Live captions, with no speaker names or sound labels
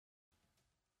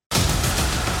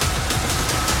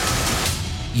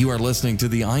You are listening to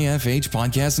the IFH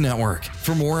Podcast Network.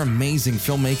 For more amazing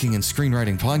filmmaking and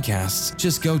screenwriting podcasts,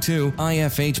 just go to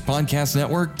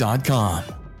ifhpodcastnetwork.com.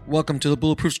 Welcome to the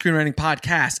Bulletproof Screenwriting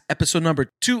Podcast, episode number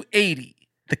 280.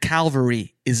 The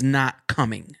Cavalry is not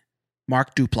coming.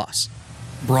 Mark Duplass.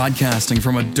 Broadcasting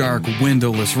from a dark,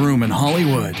 windowless room in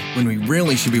Hollywood when we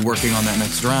really should be working on that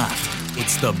next draft.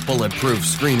 It's the Bulletproof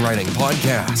Screenwriting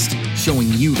Podcast, showing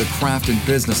you the craft and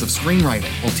business of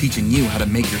screenwriting while teaching you how to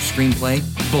make your screenplay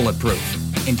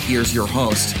bulletproof. And here's your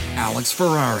host, Alex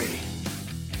Ferrari.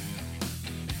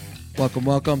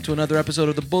 Welcome to another episode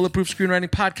of the Bulletproof Screenwriting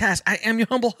Podcast. I am your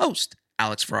humble host,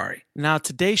 Alex Ferrari. Now,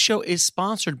 today's show is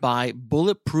sponsored by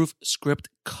Bulletproof Script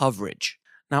Coverage.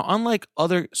 Now, unlike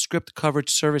other script coverage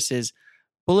services,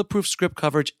 Bulletproof Script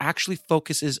Coverage actually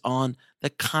focuses on the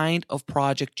kind of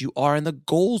project you are and the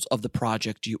goals of the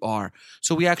project you are.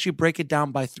 So we actually break it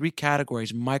down by three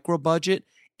categories: micro budget,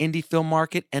 indie film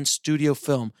market, and studio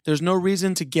film. There's no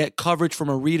reason to get coverage from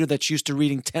a reader that's used to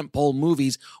reading tentpole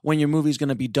movies when your movie is going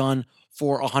to be done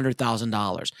for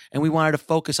 $100,000. And we wanted to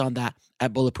focus on that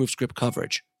at Bulletproof Script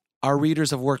Coverage. Our readers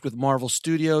have worked with Marvel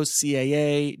Studios,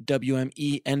 CAA,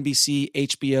 WME, NBC,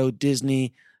 HBO,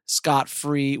 Disney, Scott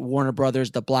Free, Warner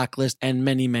Brothers, The Blacklist, and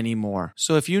many, many more.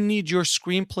 So if you need your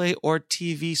screenplay or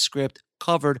TV script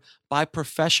covered by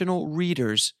professional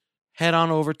readers, head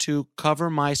on over to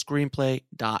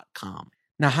covermyscreenplay.com.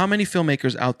 Now, how many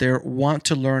filmmakers out there want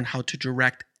to learn how to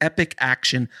direct epic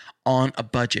action on a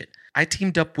budget? I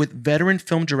teamed up with veteran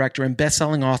film director and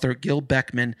best-selling author Gil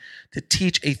Beckman to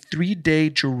teach a 3-day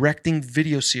directing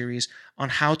video series on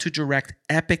how to direct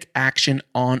epic action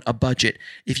on a budget.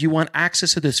 If you want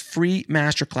access to this free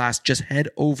masterclass, just head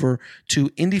over to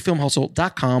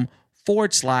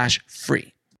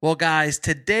indiefilmhustle.com/free. Well, guys,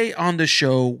 today on the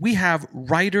show, we have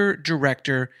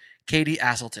writer-director Katie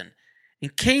Aselton.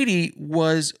 And Katie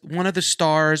was one of the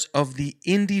stars of the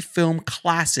indie film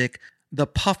classic, The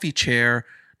Puffy Chair,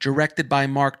 directed by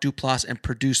Mark Duplass and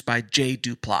produced by Jay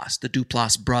Duplass, the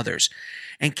Duplass brothers.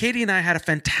 And Katie and I had a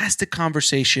fantastic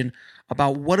conversation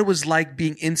about what it was like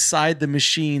being inside the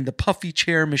machine, the Puffy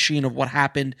Chair machine, of what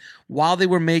happened while they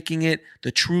were making it,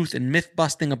 the truth and myth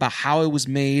busting about how it was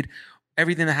made,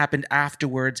 everything that happened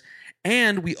afterwards.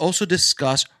 And we also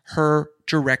discuss her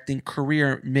directing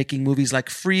career, making movies like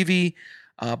Freebie,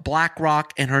 Black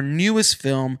Rock, and her newest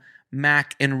film,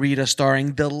 Mack and Rita,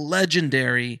 starring the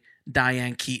legendary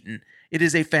Diane Keaton. It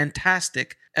is a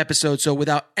fantastic episode. So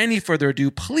without any further ado,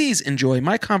 please enjoy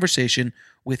my conversation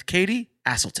with Katie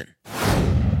Aselton.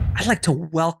 I'd like to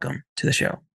welcome to the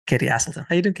show Katie Aselton.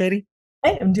 How you doing, Katie?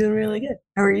 Hey, I'm doing really good.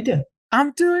 How are you doing?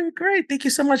 I'm doing great. Thank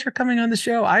you so much for coming on the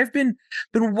show. I've been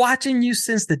watching you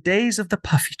since the days of the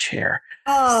Puffy Chair.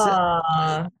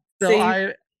 So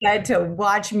you had to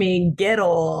watch me get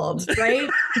old, right?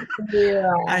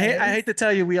 Yeah. I hate to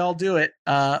tell you, we all do it.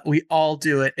 We all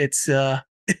do it. It's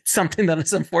something that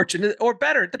is unfortunate, or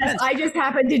better. It depends. I just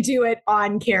happened to do it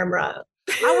on camera.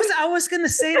 I was gonna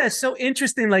say that's so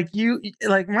interesting. Like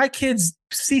my kids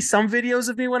see some videos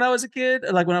of me when I was a kid,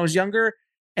 like when I was younger,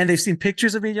 and they've seen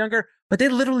pictures of me younger, but they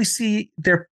literally see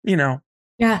their, you and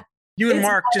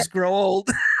Mark just grow old.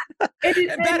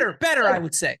 better, I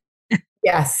would say.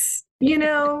 Yes. We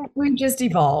just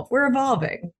evolve. We're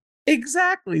evolving.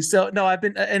 Exactly. So no,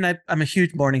 I'm a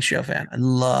huge morning show fan. I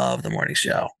love the morning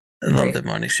show. The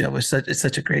morning show. It's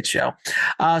such a great show.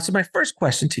 So my first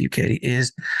question to you, Katie,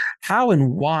 is how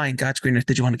and why in God's green earth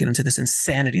did you want to get into this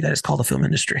insanity that is called the film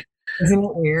industry? Isn't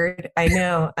it weird? I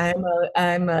know.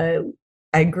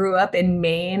 I grew up in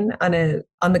Maine on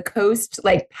the coast,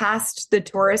 like past the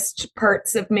tourist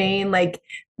parts of Maine, like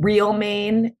real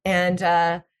Maine.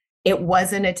 And it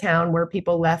wasn't a town where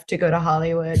people left to go to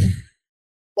Hollywood.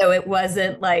 So it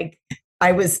wasn't like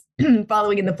I was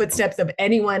following in the footsteps of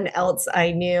anyone else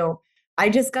I knew. I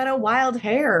just got a wild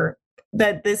hair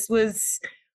that this was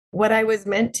what I was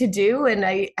meant to do. And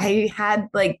I had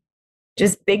like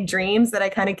just big dreams that I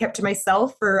kind of kept to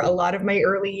myself for a lot of my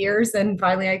early years. And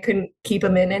finally I couldn't keep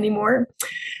them in anymore.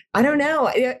 I don't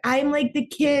know. I'm like the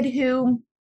kid who,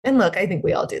 and look, I think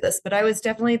we all do this, but I was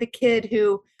definitely the kid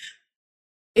who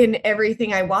in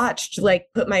everything I watched, like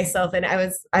put myself in.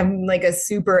 I'm like a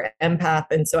super empath.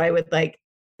 And so I would like,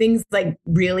 things like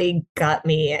really got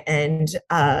me. And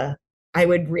I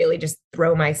would really just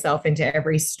throw myself into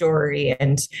every story.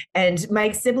 And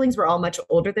my siblings were all much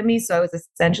older than me. So I was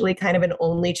essentially kind of an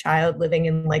only child living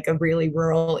in like a really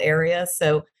rural area.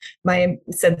 So my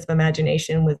sense of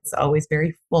imagination was always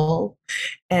very full.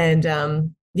 And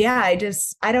I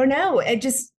don't know. I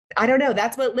don't know.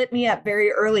 That's what lit me up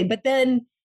very early, but then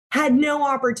had no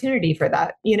opportunity for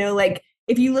that. You know, like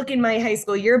if you look in my high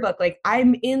school yearbook, like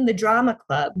I'm in the drama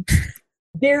club.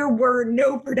 There were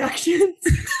no productions.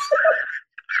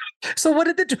 So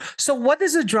what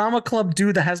does a drama club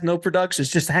do that has no productions?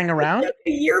 Just hang around? A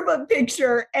yearbook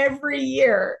picture every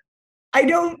year. I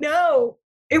don't know.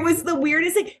 It was the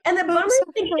weirdest thing. And the bummer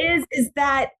thing is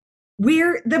that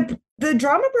we're the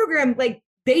drama program, like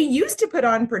they used to put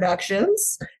on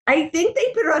productions. I think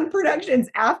they put on productions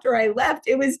after I left.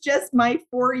 It was just my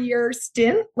 4-year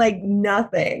stint, like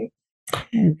nothing.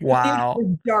 Wow. It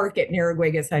was dark at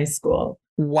Narraguegas High School.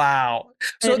 Wow.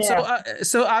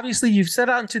 So obviously you've set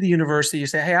out into the university. You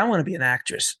say, hey, I want to be an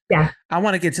actress. Yeah. I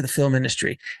want to get to the film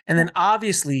industry. And then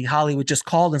obviously Hollywood just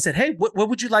called and said, hey, what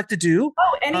would you like to do?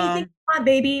 Oh, anything you want,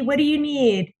 baby. What do you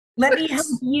need? Let me help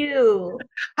you.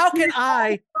 How can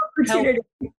I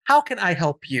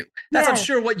help you? That's, I'm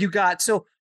sure, what you got. So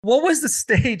what was the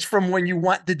stage from when you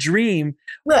want the dream?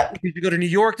 Look, did you go to New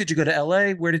York? Did you go to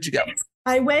LA? Where did you go?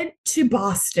 I went to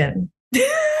Boston.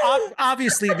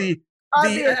 Obviously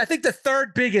I think the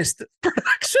third biggest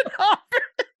production offer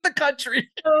in the country.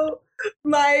 So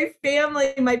my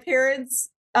family, my parents,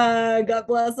 God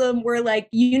bless them, were like,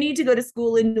 you need to go to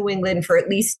school in New England for at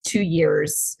least 2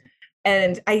 years.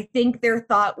 And I think their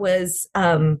thought was,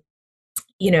 I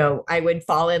would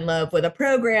fall in love with a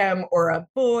program or a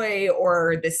boy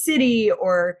or the city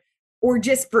or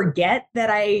just forget that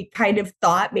I kind of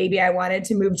thought maybe I wanted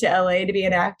to move to LA to be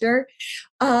an actor.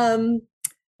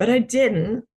 But I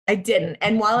didn't.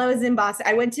 And while I was in Boston,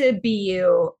 I went to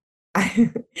BU.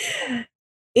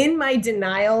 In my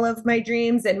denial of my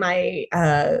dreams and my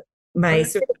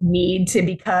sort of need to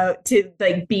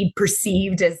be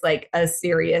perceived as like a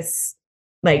serious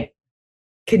like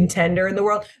contender in the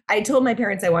world, I told my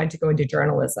parents I wanted to go into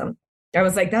journalism. I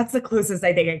was like, that's the closest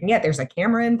I think I can get. There's a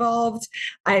camera involved.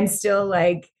 I'm still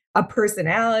like a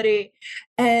personality.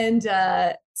 And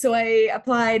so I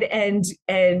applied and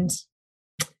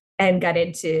got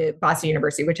into Boston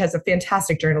University, which has a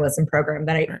fantastic journalism program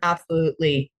that I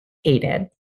absolutely hated.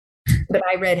 But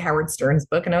I read Howard Stern's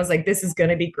book and I was like, this is going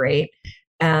to be great.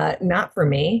 Not for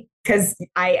me, because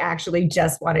I actually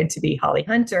just wanted to be Holly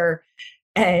Hunter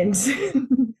and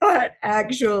not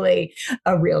actually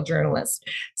a real journalist.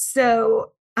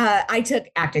 So I took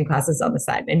acting classes on the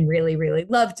side and really, really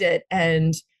loved it.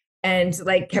 And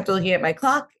like kept looking at my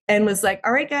clock and was like,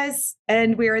 all right, guys.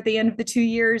 And we're at the end of the 2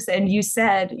 years. And you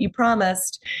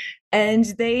promised. And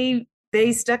they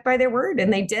stuck by their word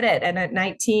and they did it. And at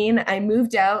 19, I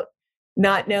moved out,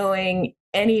 not knowing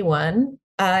anyone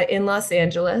in Los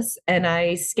Angeles. And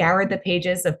I scoured the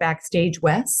pages of Backstage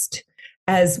West,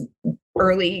 as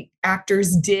early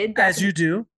actors did. As you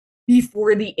do.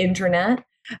 Before the internet.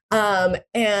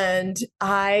 And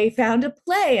I found a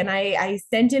play and I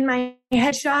sent in my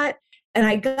headshot and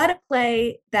I got a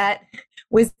play that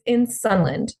was in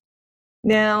Sunland.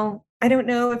 Now, I don't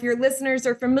know if your listeners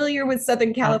are familiar with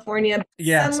Southern California.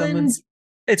 Sunland,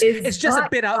 it's just a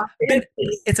bit out.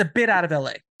 It's a bit out of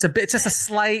LA. It's just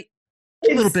a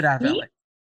little bit out of LA.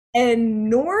 And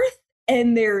north,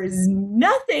 and there's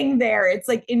nothing there. It's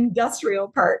like industrial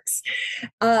parks.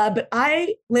 But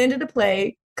I landed a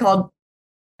play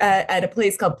at a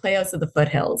place called Playhouse of the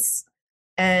Foothills.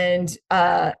 And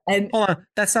hold on,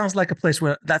 that sounds like a place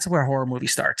that's where a horror movie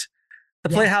starts. The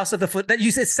Playhouse of the Foot.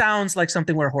 It sounds like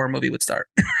something where a horror movie would start.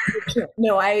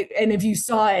 No, and if you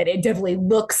saw it, it definitely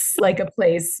looks like a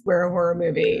place where a horror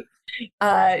movie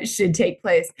should take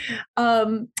place.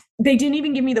 They didn't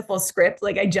even give me the full script.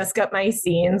 Like I just got my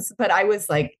scenes, but I was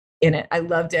like in it. I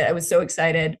loved it. I was so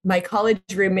excited. My college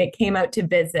roommate came out to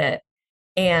visit,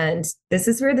 and this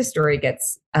is where the story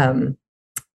gets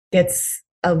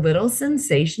a little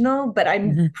sensational, but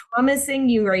I'm promising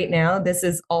you right now, this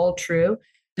is all true.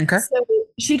 Okay. So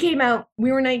she came out,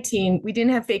 we were 19, we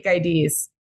didn't have fake IDs.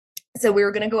 So we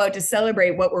were going to go out to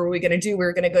celebrate. What were we going to do? We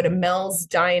were going to go to Mel's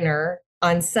Diner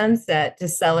on Sunset to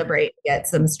celebrate, get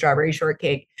some strawberry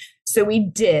shortcake. So we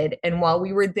did. And while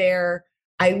we were there,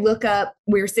 I look up,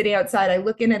 we were sitting outside, I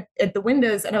look in at the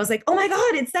windows and I was like, oh my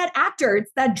God, it's that actor.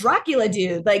 It's that Dracula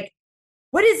dude. Like,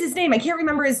 what is his name? I can't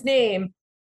remember his name.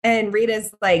 And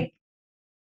Rita's like,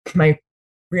 my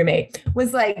roommate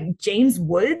was like, James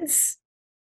Woods.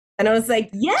 And I was like,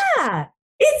 yeah,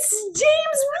 it's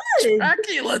James Woods.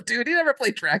 Dracula, dude. He never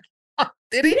played Dracula.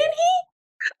 Did he? Didn't he?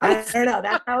 I don't know.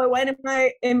 That's how it went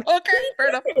Okay, fair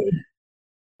enough.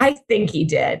 I think he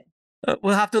did.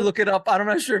 We'll have to look it up. I'm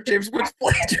not sure if James Woods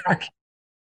played Dracula.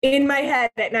 In my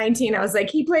head at 19, I was like,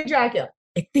 he played Dracula.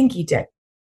 I think he did.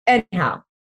 Anyhow,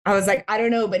 I was like, I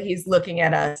don't know, but he's looking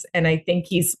at us and I think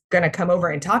he's going to come over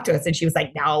and talk to us. And she was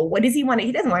like, no, what does he want?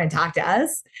 He doesn't want to talk to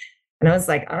us. And I was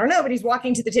like, I don't know, but he's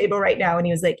walking to the table right now. And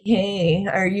he was like, hey,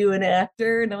 are you an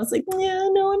actor? And I was like, yeah,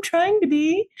 no, I'm trying to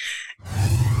be.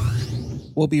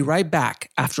 We'll be right back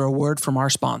after a word from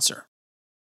our sponsor.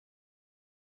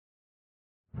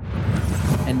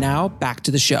 And now back to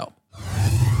the show.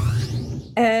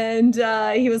 And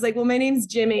he was like, well, my name's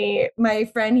Jimmy. My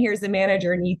friend here's a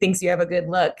manager and he thinks you have a good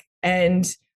look.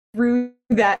 And through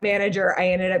that manager, I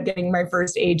ended up getting my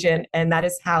first agent. And that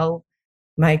is how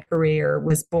my career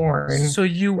was born. So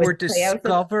you were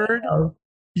discovered.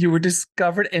 You were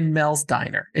discovered in Mel's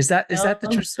Diner. Is that the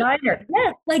truth? Diner.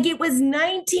 Yeah, like it was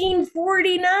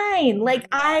 1949. Like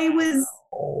I was,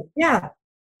 yeah.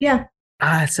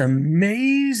 That's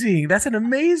amazing. That's an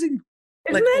amazing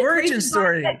origin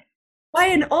story. Why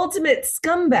an ultimate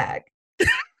scumbag?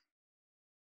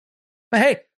 But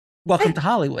hey, welcome to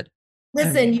Hollywood.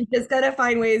 Listen, you just gotta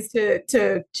find ways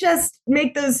to just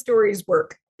make those stories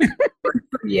work for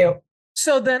you.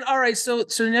 So then, all right. So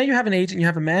now you have an agent, you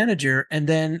have a manager, and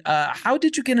then how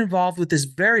did you get involved with this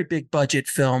very big budget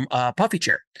film, Puffy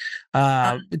Chair?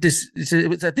 It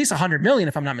was at least $100 million,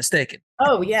 if I'm not mistaken.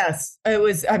 Oh yes, it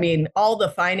was. I mean, all the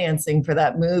financing for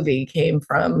that movie came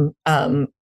from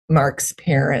Mark's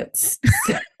parents.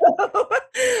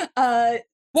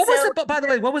 What was it? By the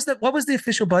way, what was the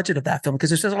official budget of that film? Because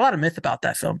there's a lot of myth about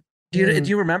that film. Do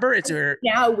you remember?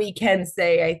 Now we can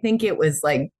say I think it was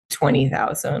like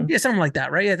 20,000. Yeah, something like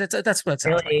that, right? Yeah, that's what it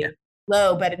sounds really like. Yeah.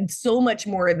 Low, but it's so much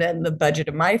more than the budget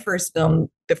of my first film,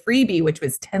 The Freebie, which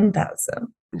was 10,000.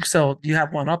 So you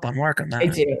have one up on Mark on that.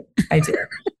 I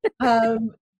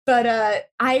do. But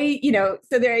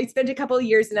so there I spent a couple of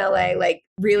years in LA, like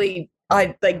really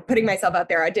like putting myself out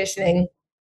there, auditioning,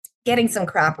 getting some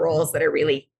crap roles that I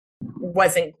really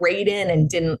wasn't great in and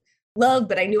didn't love,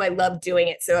 but I knew I loved doing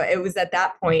it. So it was at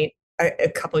that point, a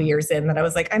couple of years in, that I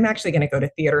was like, I'm actually going to go to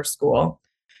theater school.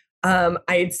 I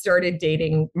had started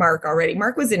dating Mark already.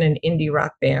 Mark was in an indie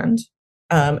rock band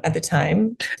at the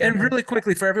time. And really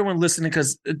quickly for everyone listening,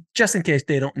 because just in case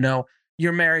they don't know,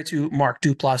 you're married to Mark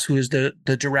Duplass, who is the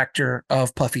director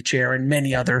of Puffy Chair and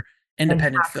many other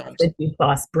independent films. The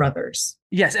Duplass brothers.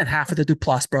 Yes, and half of the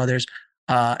Duplass brothers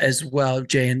as well,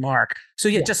 Jay and Mark. So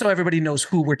yeah, just so everybody knows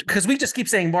who because we just keep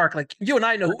saying Mark, like you and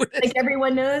I know who it is. Like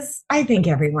everyone knows? I think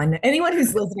anyone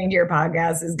who's listening to your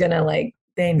podcast is going to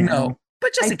they know. No,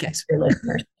 but just in case. Your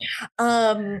listeners.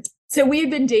 So we had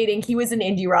been dating. He was an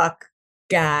indie rock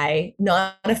guy,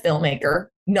 not a filmmaker,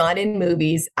 not in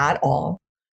movies at all.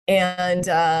 And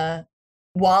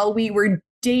while we were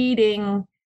dating,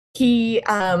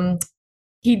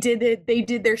 they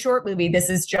did their short movie, This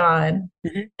Is John.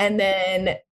 Mm-hmm. And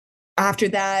then after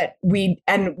that,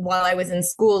 while I was in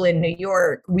school in New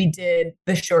York, we did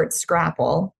the short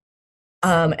Scrapple.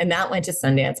 And that went to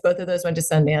Sundance. Both of those went to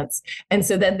Sundance. And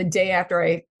so then the day after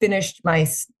I finished my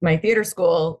theater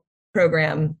school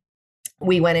program,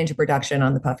 we went into production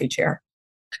on the Puffy Chair.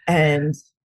 And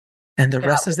the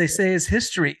rest, as they say, is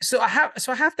history. So I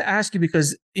have to ask you,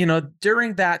 because,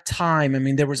 during that time, I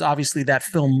mean, there was obviously that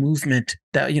film movement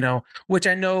that, which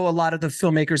I know a lot of the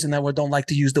filmmakers in that world don't like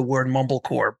to use the word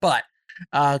mumblecore, but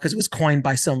because it was coined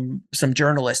by some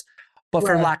journalists, but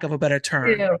for lack of a better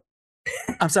term. Ew.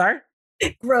 I'm sorry?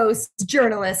 Gross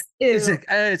journalist.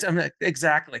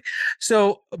 Exactly.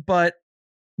 So, but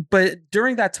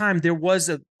during that time, there was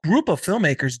a group of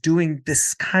filmmakers doing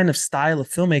this kind of style of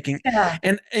filmmaking. Yeah.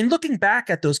 And looking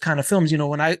back at those kind of films, you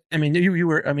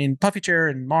were Puffy Chair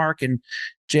and Mark and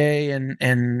Jay and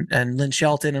Lynn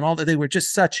Shelton and all that, they were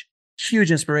just such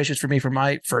huge inspirations for me for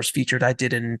my first feature that I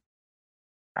did in,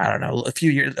 I don't know, a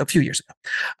few years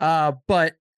ago.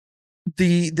 But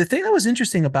the thing that was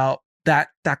interesting about that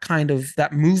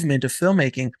movement of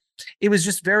filmmaking, it was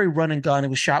just very run and gun. It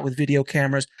was shot with video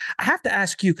cameras. I have to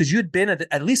ask you, because you had been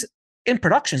at least in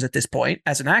productions at this point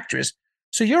as an actress.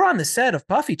 So you're on the set of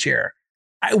Puffy Chair.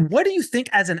 What do you think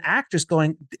as an actress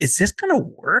going, is this going to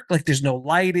work? Like there's no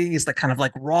lighting. It's like kind of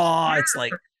like raw. It's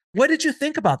like, what did you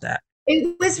think about that?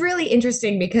 It was really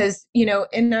interesting because, in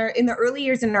the early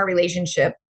years in our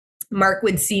relationship, Mark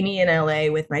would see me in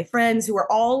LA with my friends who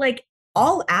were all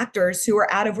actors who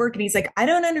were out of work. And he's like, I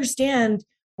don't understand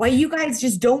why you guys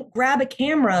just don't grab a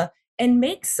camera and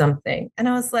make something. And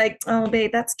I was like, oh,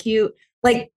 babe, that's cute.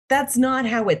 Like, that's not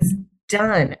how it's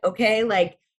done. Okay.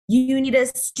 Like you need a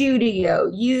studio,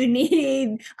 you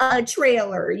need a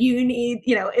trailer, you need,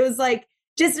 it was like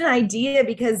just an idea,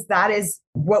 because that is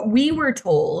what we were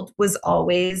told was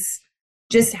always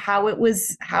just how it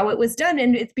was done.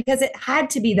 And it's because it had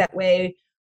to be that way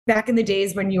back in the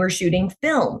days when you were shooting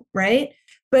film. Right.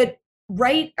 But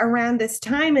right around this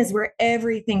time is where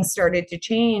everything started to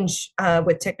change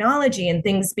with technology, and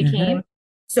things became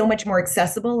so much more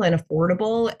accessible and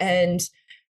affordable. And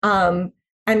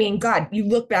I mean, God, you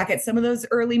look back at some of those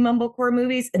early mumblecore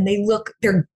movies and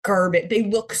they're garbage. They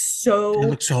look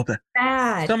so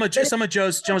bad. Some of Joe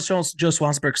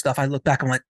Swansburg stuff, I look back, I'm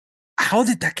like, how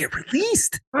did that get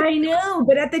released? I know,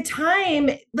 but at the time,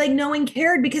 like no one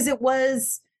cared because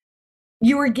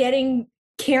you were getting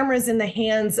cameras in the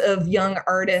hands of young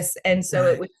artists. And so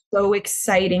It was so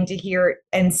exciting to hear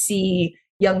and see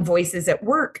young voices at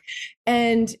work.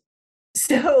 And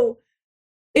so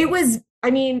it was, I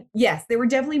mean, yes, there were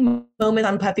definitely moments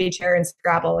on Puffy Chair and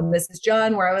Scrabble and Mrs.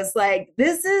 John where I was like,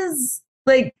 this is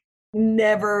like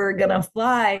never gonna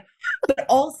fly. But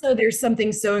also there's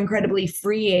something so incredibly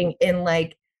freeing in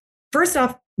like, first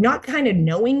off, not kind of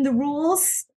knowing the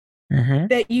rules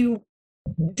that you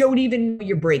don't even know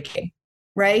you're breaking,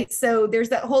 right? So there's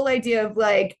that whole idea of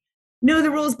like, know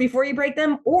the rules before you break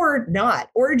them or not,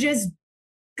 or just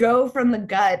go from the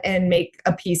gut and make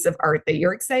a piece of art that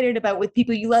you're excited about with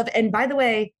people you love. And by the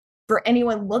way, for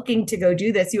anyone looking to go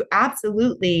do this, you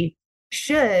absolutely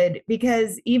should,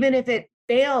 because even if it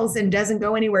fails and doesn't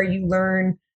go anywhere, you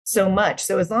learn so much.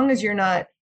 So as long as you're not,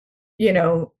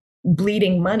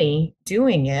 bleeding money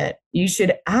doing it, you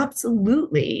should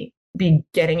absolutely be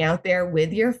getting out there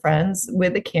with your friends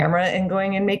with a camera and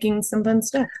going and making some fun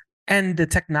stuff. And the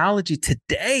technology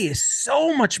today is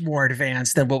so much more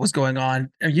advanced than what was going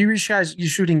on. You're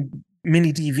shooting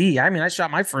mini DV. I mean, I shot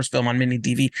my first film on mini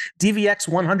DV, DVX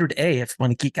 100A, if you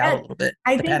want to geek out a little bit.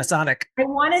 Panasonic. I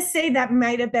want to say that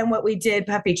might have been what we did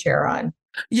Puffy Chair on.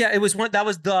 Yeah, it was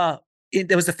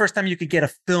the first time you could get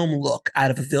a film look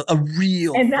out of a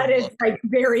real. And that is like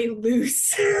very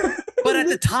loose. But at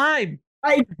the time,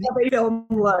 I film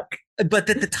look. But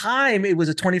at the time, it was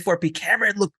a 24p camera.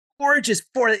 It looked gorgeous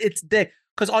for its day,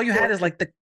 because all you had is like the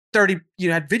 30.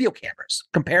 You had video cameras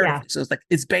comparatively, so it's like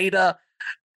it's Beta,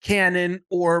 Canon,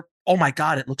 or oh my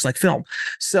god, it looks like film.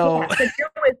 So but there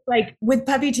was like with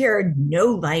Puffy Chair, no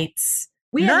lights.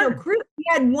 We had no crew. We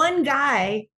had one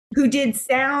guy who did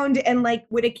sound and like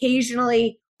would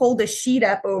occasionally hold a sheet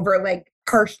up over like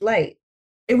harsh light.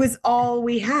 It was all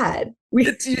we had.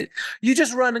 You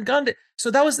just run and gunned it. So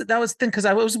that was the thing, because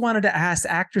I always wanted to ask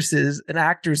actresses and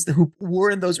actors who were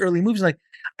in those early movies, like,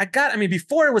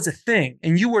 before it was a thing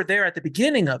and you were there at the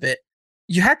beginning of it,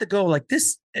 you had to go like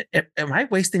this. Am I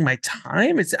wasting my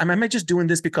time? Am I just doing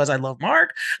this because I love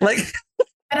Mark? Like,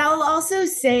 but I'll also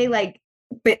say like,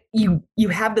 but you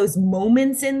have those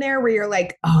moments in there where you're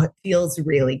like, oh, it feels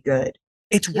really good.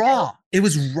 It's raw. It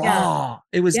was raw.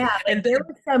 It was, and there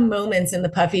were some moments in the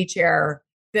Puffy Chair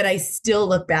that I still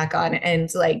look back on and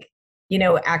like,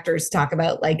 actors talk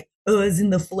about like, oh, it's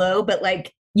in the flow, but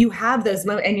like you have those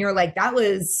moments and you're like, that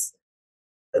was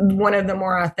one of the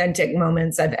more authentic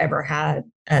moments I've ever had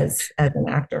as an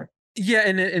actor. Yeah,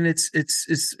 and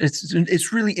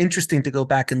it's really interesting to go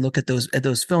back and look at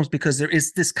those films, because there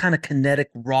is this kind of kinetic,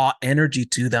 raw energy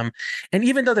to them, and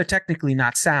even though they're technically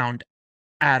not sound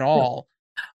at all,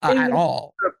 they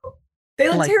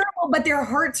look terrible, but their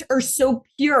hearts are so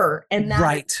pure, and that's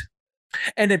right.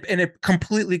 And it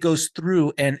completely goes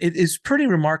through, and it is pretty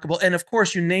remarkable. And of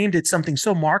course, you named it something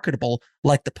so marketable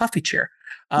like the Puffy Chair,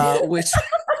 which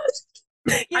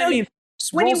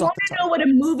when you want to know what a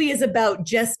movie is about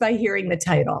just by hearing the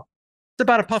title. It's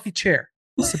about a puffy chair.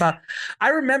 I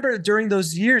remember during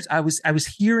those years, I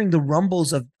was hearing the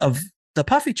rumbles of the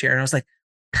Puffy Chair, and I was like,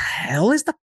 the hell is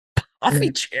the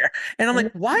Puffy Chair? And I'm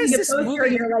like, why is this movie?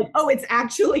 And you're like, oh, it's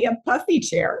actually a Puffy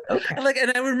Chair. Okay.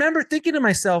 And I remember thinking to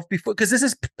myself before, because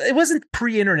it wasn't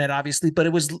pre-internet, obviously, but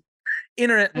it was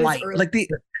internet light, like the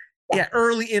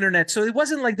early internet. So it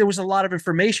wasn't like there was a lot of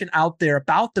information out there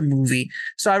about the movie.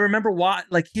 So I remember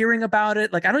hearing about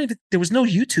it. Like, there was no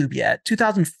YouTube yet.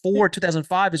 2004,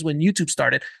 2005 is when YouTube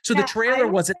started. So the trailer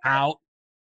wasn't out.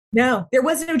 No, there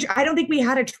wasn't. I don't think we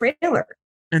had a trailer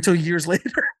until years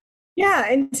later. Yeah,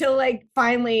 until like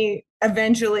finally,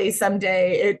 eventually,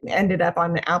 someday it ended up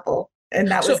on Apple, and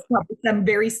that was probably some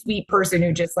very sweet person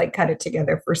who just like cut it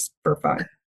together for fun.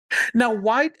 Now,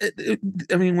 why?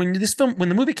 When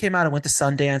the movie came out, it went to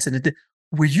Sundance, and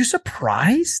were you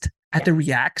surprised at the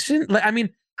reaction? Like, I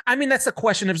mean, that's the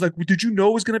question. It was like, did you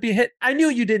know it was going to be a hit? I knew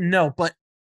you didn't know, but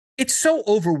it's so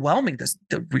overwhelming.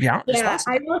 The reality. Yeah,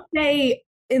 I will say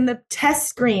in the test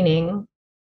screening,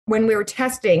 when we were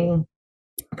testing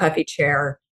Puffy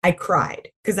Chair, I cried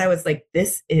because I was like,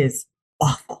 this is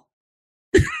awful.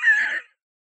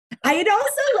 I had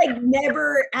also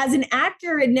never, as an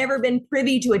actor, had never been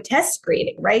privy to a test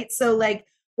screening, right? So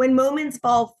when moments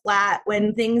fall flat,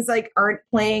 when things aren't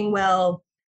playing well,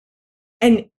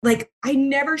 And like, I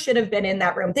never should have been in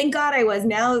that room. Thank God I was.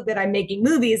 Now that I'm making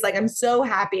movies, like, I'm so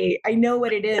happy. I know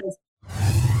what it is.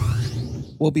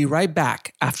 We'll be right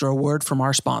back after a word from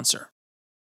our sponsor.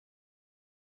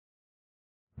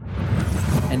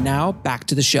 And now back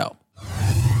to the show.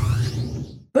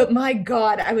 But my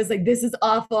God, I was like, this is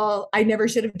awful. I never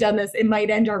should have done this. It might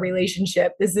end our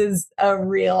relationship. This is a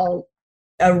real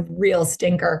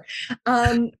stinker.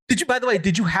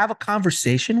 Did you have a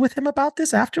conversation with him about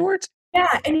this afterwards?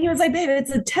 Yeah. And he was like, babe,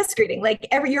 it's a test screening. Like,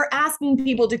 you're asking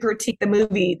people to critique the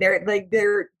movie.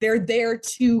 They're there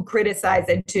to criticize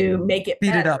and to make it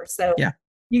Beat better. it up. So yeah.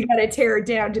 You got to tear it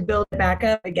down to build it back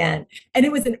up again. And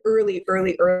it was an early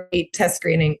test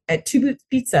screening at Two Boots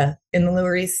Pizza in the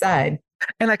Lower East Side.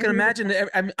 And I can imagine,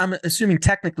 I'm assuming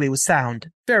technically it was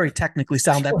very technically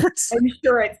sound. I'm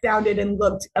sure it sounded and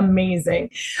looked amazing.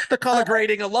 The color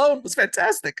grading alone was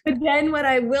fantastic. But then what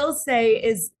I will say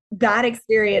is that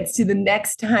experience to the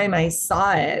next time I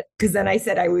saw it, because then I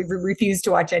said I would refuse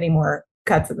to watch any more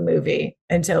cuts of the movie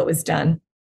until it was done.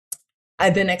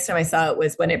 The next time I saw it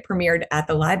was when it premiered at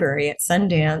the library at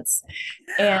Sundance,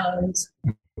 and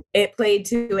it played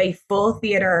to a full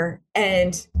theater.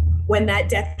 And when that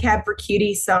Death Cab for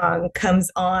Cutie song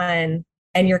comes on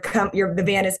and the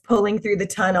van is pulling through the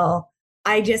tunnel,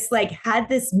 I just like had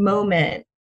this moment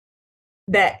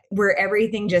where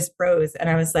everything just froze. And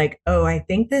I was like, oh, I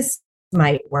think this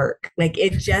might work. Like,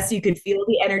 you could feel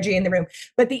the energy in the room.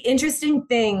 But the interesting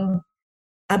thing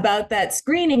about that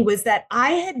screening was that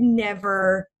I had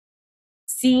never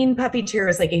seen Puffy Cheer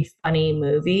as like a funny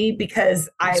movie, because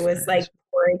I was like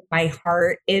pouring my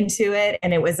heart into it,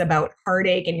 and it was about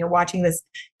heartache, and you're watching this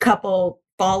couple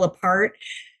fall apart.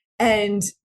 And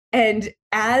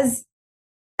as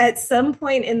at some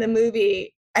point in the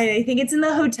movie, I think it's in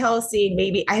the hotel scene,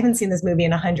 maybe I haven't seen this movie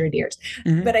in 100 years,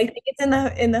 but I think it's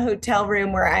in the hotel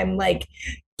room where I'm like,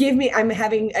 I'm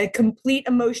having a complete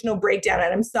emotional breakdown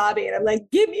and I'm sobbing and I'm like,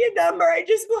 give me a number. I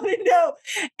just want to know.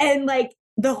 And like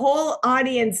the whole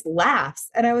audience laughs.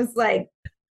 And I was like,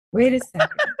 wait a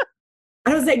second.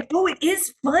 I was like, oh, it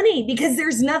is funny, because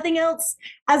there's nothing else.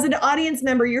 As an audience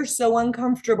member, you're so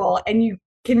uncomfortable and you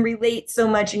can relate so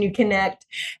much and you connect.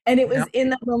 And it was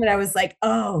in that moment, I was like,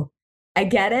 oh, I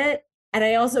get it. And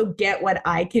I also get what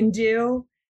I can do.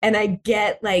 And I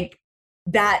get like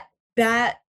that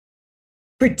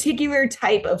particular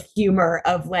type of humor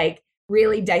of like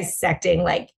really dissecting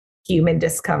like human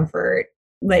discomfort.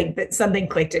 Like that something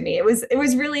clicked in me. It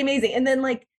was really amazing. And then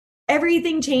like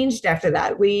everything changed after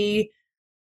that.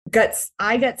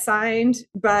 I got signed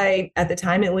by, at the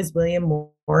time it was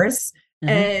William Morris,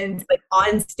 and like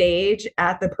on stage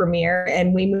at the premiere,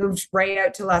 and we moved right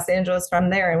out to Los Angeles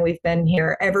from there, and we've been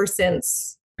here ever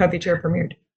since Puffy Cheer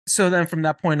premiered. So then from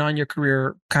that point on, your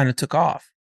career kind of took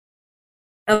off.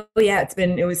 Oh yeah,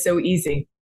 it was so easy.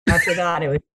 After that, it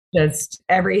was just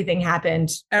everything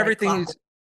happened. Everything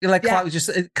when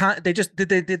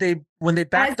they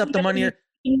backed up the money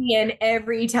in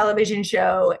every television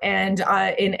show and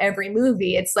in every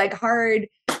movie, it's like hard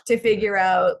to figure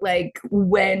out like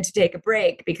when to take a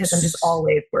break, because I'm just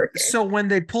always working. So when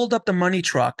they pulled up the money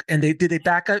truck and did they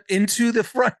back up into the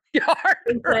front yard?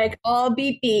 It's like all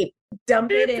beep beep,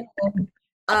 dump it in.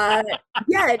 Yeah,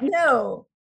 no.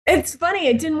 It's funny.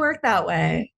 It didn't work that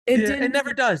way. It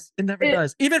never does. It never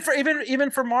does.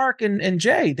 Even for Mark and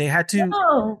Jay, they had to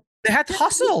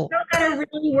hustle. You got to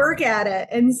really work at it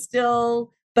and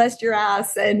still bust your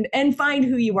ass and find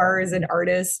who you are as an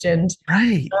artist and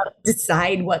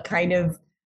decide what kind of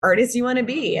artist you want to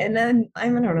be. And then I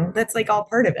don't know. That's like all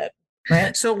part of it.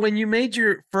 Right. So when you made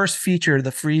your first feature,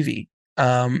 The Freebie,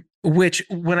 which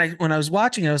when I was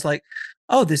watching, I was like,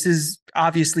 oh, this is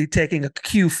obviously taking a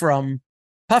cue from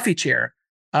Puffy Chair,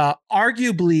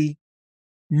 arguably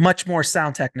much more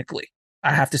sound technically,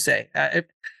 I have to say.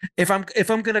 If I'm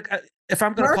gonna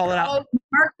call it out,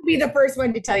 Mark will be the first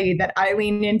one to tell you that I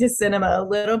lean into cinema a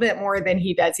little bit more than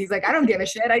he does. He's like, I don't give a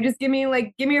shit. I just give me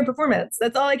a performance.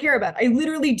 That's all I care about. I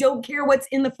literally don't care what's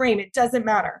in the frame. It doesn't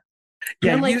matter.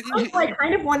 Yeah, I'm like, I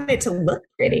kind of want it to look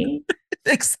pretty.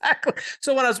 Exactly.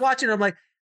 So when I was watching, I'm like,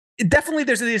 definitely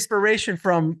there's an inspiration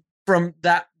from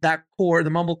that core, the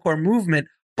mumblecore movement,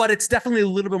 but it's definitely a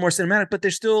little bit more cinematic. But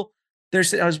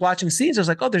I was watching scenes. I was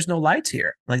like, oh, there's no lights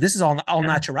here. Like this is all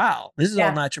natural. This is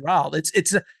all natural.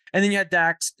 It's and then you had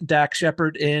Dax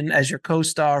Shepard in as your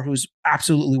co-star, who's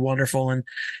absolutely wonderful. And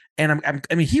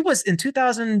I mean, he was in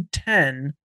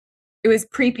 2010. It was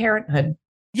pre-Parenthood.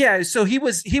 Yeah, so he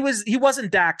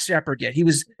wasn't Dax Shepard yet. He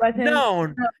was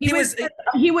known. No,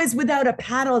 he was without a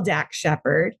paddle, Dax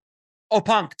Shepard. Oh,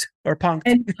 punked.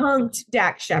 And punked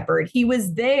Dax Shepard. He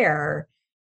was there.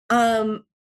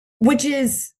 which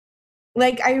is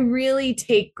like, I really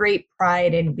take great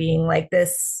pride in being like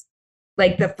this,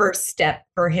 like the first step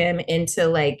for him into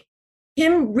like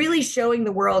him really showing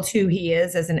the world who he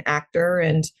is as an actor.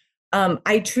 And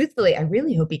I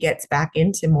really hope he gets back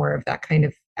into more of that kind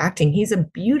of acting. He's a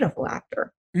beautiful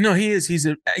actor. No, he is. He's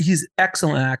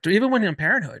excellent actor. Even when in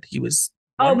Parenthood, he was.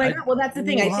 Oh my God. Well, that's the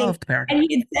thing. I think, Parenthood. and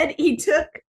he said he took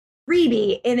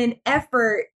Freebie in an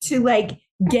effort to like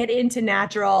get into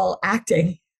natural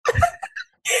acting.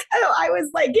 I was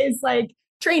like his like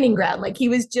training ground. Like he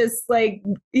was just like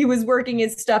he was working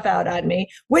his stuff out on me,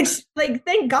 which like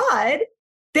thank God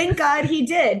he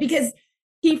did, because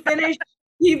he finished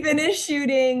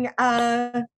shooting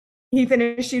our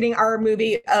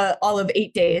movie all of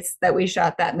 8 days that we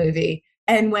shot that movie,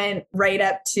 and went right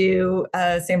up to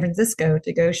San Francisco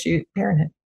to go shoot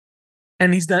Parenthood.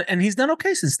 And he's done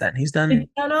okay since then. He's done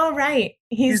all right.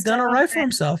 He's done all right for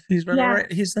himself. He's done all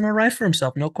right. He's done all right for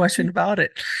himself. No question about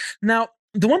it. Now,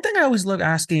 the one thing I always love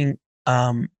asking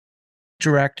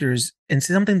directors, and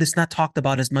something that's not talked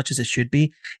about as much as it should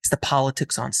be, is the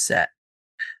politics on set.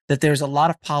 That there's a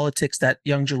lot of politics that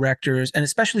young directors, and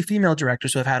especially female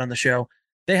directors who have had on the show,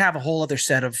 they have a whole other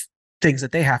set of things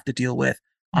that they have to deal with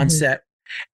on set.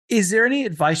 Is there any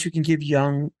advice you can give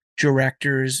young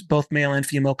directors, both male and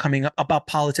female, coming up about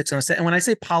politics on a set? And when I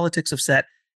say politics of set,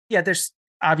 yeah, there's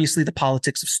obviously the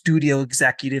politics of studio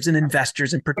executives and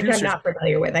investors and producers. Which I'm not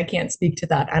familiar with. I can't speak to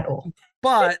that at all.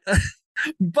 But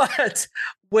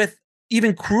with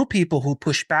even crew people who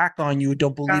push back on you,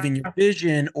 don't believe in your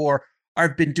vision, or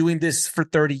I've been doing this for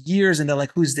 30 years and they're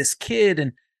like, who's this kid?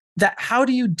 And that, how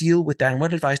do you deal with that? And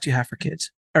what advice do you have for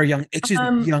kids or young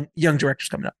directors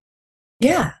coming up?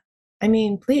 Yeah. I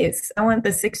mean, please, I want the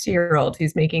 60-year-old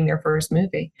who's making their first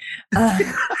movie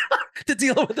to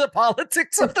deal with the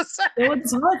politics of the set. With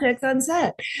the politics on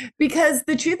set. Because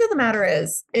the truth of the matter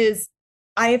is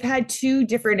I've had two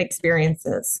different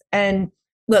experiences. And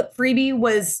look, Freebie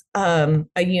was a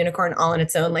unicorn all on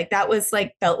its own. Like that was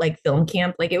like, felt like film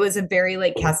camp. Like it was a very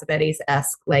like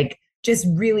Cassavetes-esque, like just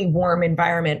really warm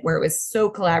environment where it was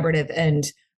so collaborative.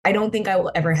 And I don't think I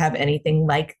will ever have anything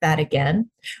like that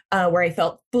again, where I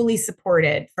felt fully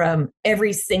supported from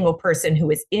every single person who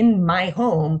was in my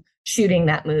home shooting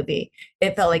that movie.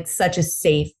 It felt like such a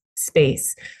safe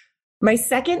space. My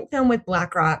second film with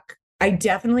BlackRock, I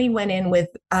definitely went in with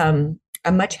a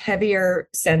much heavier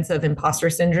sense of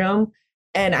imposter syndrome.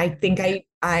 And I think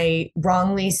I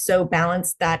wrongly so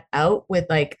balanced that out with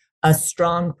like a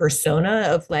strong persona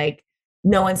of like,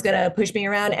 no one's going to push me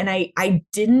around. And I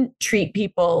didn't treat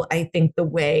people, I think, the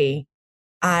way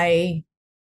I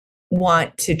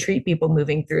want to treat people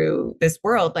moving through this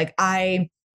world. Like I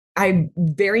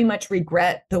very much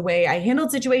regret the way I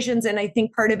handled situations. And I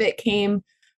think part of it came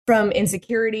from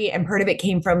insecurity and part of it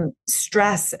came from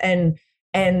stress. And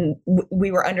we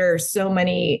were under so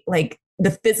many, like the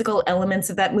physical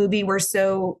elements of that movie were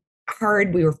so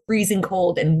hard. We were freezing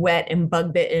cold and wet and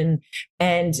bug bitten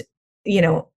and,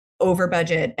 over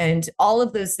budget, and all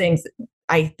of those things,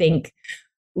 I think,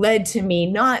 led to me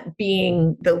not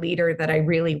being the leader that I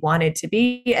really wanted to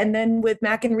be. And then with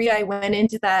Mack and Rita, I went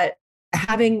into that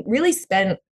having really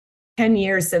spent 10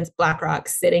 years since BlackRock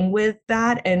sitting with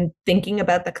that and thinking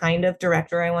about the kind of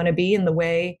director I want to be and the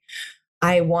way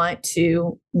I want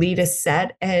to lead a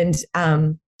set. And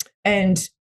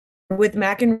with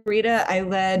Mack and Rita, I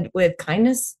led with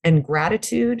kindness and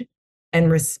gratitude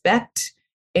and respect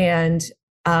and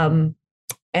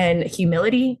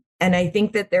humility. And I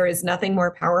think that there is nothing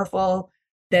more powerful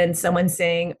than someone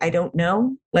saying, I don't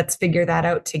know, let's figure that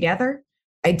out together.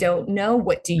 I don't know.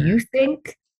 What do you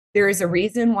think? There is a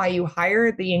reason why you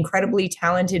hire the incredibly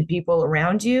talented people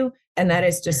around you, and that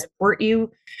is to support you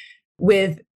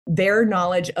with their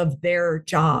knowledge of their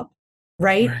job,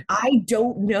 right? I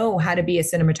don't know how to be a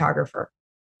cinematographer.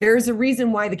 There's a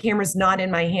reason why the camera's not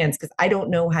in my hands, because I don't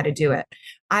know how to do it.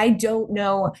 I don't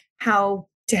know how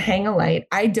to hang a light.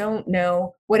 I don't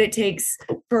know what it takes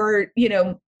for,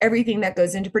 everything that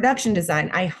goes into production design.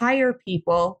 I hire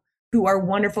people who are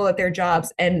wonderful at their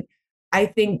jobs. And I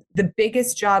think the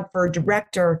biggest job for a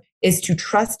director is to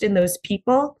trust in those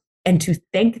people and to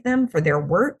thank them for their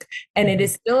work. And it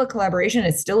is still a collaboration.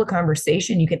 It's still a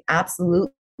conversation. You can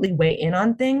absolutely weigh in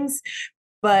on things.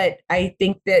 But I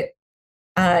think that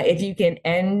if you can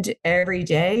end every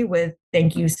day with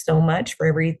thank you so much for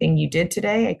everything you did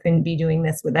today, I couldn't be doing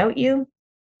this without you,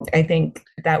 I think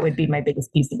that would be my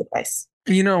biggest piece of advice.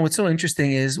 What's so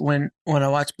interesting is when I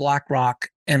watched BlackRock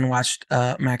and watched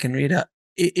Mack and Rita,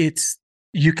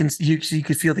 you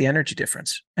could feel the energy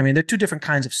difference. I mean, they're two different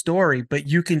kinds of story, but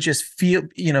you can just feel,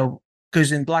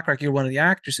 because in Black Rock, you're one of the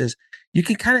actresses. You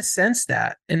can kind of sense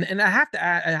that. And I have to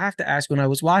ask, when I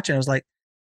was watching, I was like,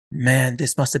 man,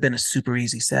 this must have been a super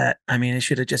easy set. I mean, it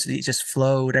just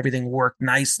flowed. Everything worked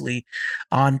nicely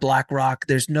on Black Rock.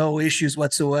 There's no issues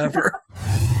whatsoever.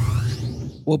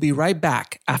 We'll be right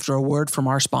back after a word from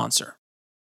our sponsor.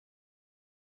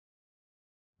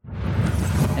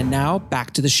 And now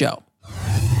back to the show.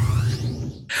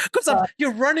 Because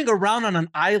you're running around on an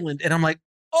island, and I'm like,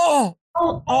 all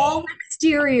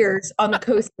exteriors on the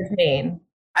coast of Maine.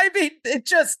 I mean, it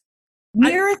just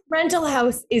nearest rental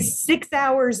house is 6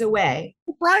 hours away.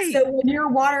 Right. So when your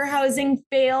water housing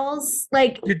fails,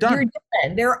 like you're done.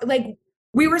 They're like,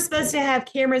 we were supposed to have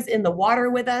cameras in the water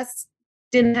with us.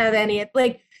 Didn't have any,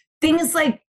 like things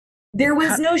like there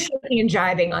was no shooting and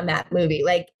jiving on that movie.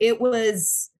 Like it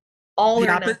was all or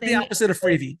nothing. The opposite of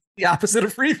Freebie. The opposite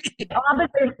of Freebie.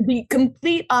 The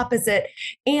complete opposite.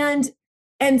 And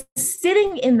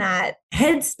sitting in that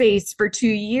headspace for 2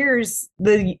 years,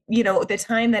 the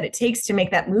time that it takes to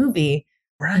make that movie,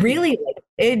 really,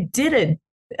 it did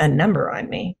a number on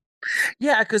me.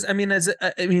 Yeah, because I mean,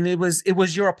 it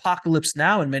was your apocalypse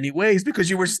now in many ways because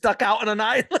you were stuck out on an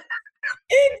island.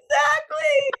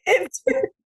 Exactly.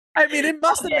 I mean, it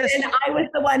must have been. And I was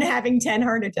the one having 10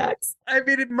 heart attacks. I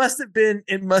mean, it must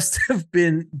have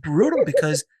been brutal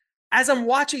because as I'm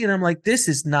watching it, I'm like, this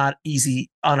is not easy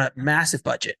on a massive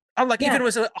budget. I'm like, even if it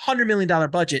was $100 million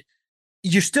budget,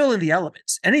 you're still in the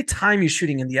elements. Anytime you're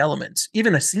shooting in the elements,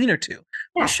 even a scene or two,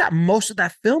 you shot most of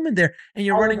that film in there, and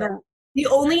you're running around. The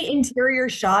only interior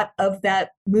shot of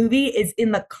that movie is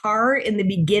in the car in the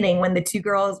beginning when the two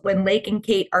girls, when Lake and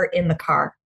Kate are in the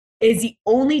car. Is the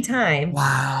only time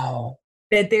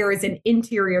that there is an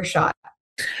interior shot.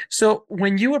 So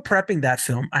when you were prepping that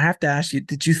film, I have to ask you,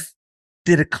 did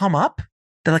it come up?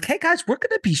 They're like, hey guys, we're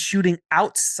going to be shooting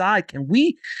outside. Can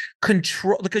we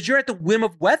control, because you're at the whim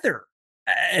of weather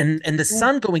and the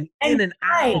sun going in and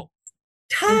out.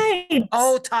 Tides.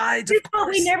 Tides. That's what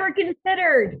we never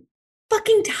considered.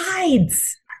 Fucking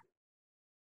tides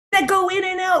that go in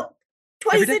and out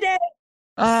twice a day.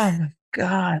 Oh my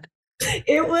God.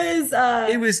 It was how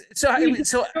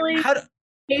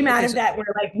came out of that.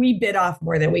 We're like, we bit off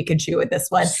more than we could chew with this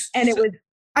one. And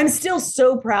I'm still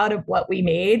so proud of what we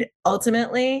made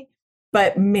ultimately,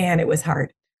 but man, it was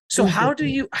hard. So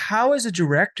how as a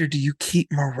director do you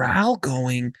keep morale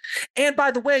going? And by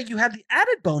the way, you have the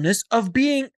added bonus of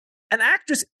being an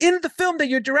actress in the film that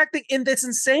you're directing in this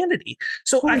insanity.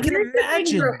 So I can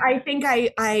imagine. I think I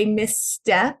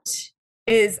misstepped.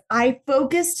 Is I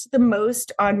focused the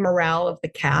most on morale of the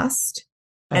cast.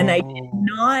 And I did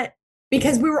not,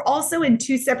 because we were also in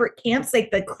two separate camps. Like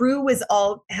the crew was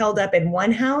all held up in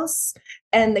one house,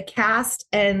 and the cast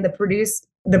and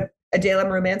the Adela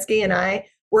Romansky and I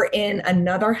were in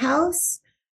another house.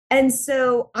 And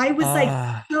so I was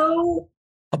like, so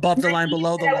above the line,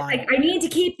 below the line. Like, I need to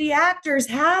keep the actors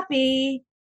happy,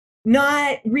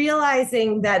 not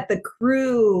realizing that the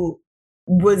crew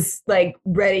was like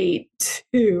ready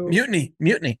to mutiny.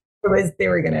 They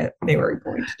were going to.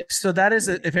 So that is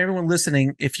if everyone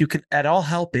listening, if you can at all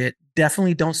help it,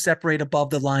 definitely don't separate above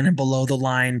the line and below the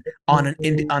line on an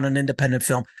independent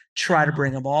film. Try to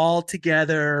bring them all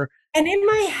together. And in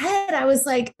my head, I was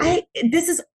like,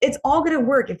 it's all going to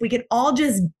work if we can all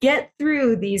just get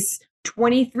through these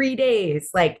 23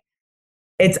 days. Like,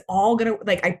 it's all going to,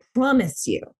 like, I promise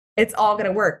you, it's all going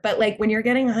to work. But like when you're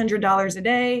getting $100 a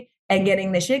day and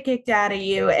getting the shit kicked out of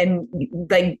you and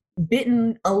like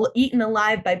eaten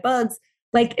alive by bugs,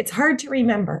 like it's hard to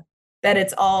remember that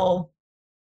it's all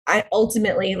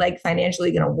ultimately like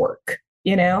financially going to work.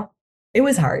 It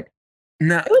was hard.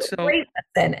 No, it was a great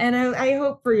lesson, and I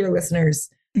hope for your listeners.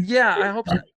 Yeah, I hope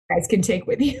so. You guys can take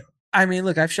with you. I mean,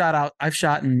 look, I've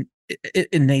shot in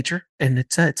nature, and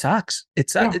it sucks.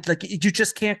 It's like you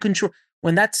just can't control.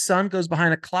 When that sun goes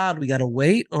behind a cloud, we got to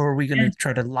wait, or are we going to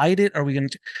try to light it? Or are we going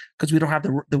to, because we don't have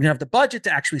the budget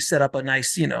to actually set up a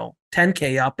nice,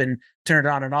 10K up and turn it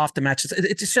on and off to match.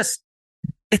 It's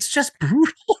just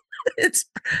brutal.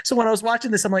 So when I was watching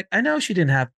this, I'm like, I know she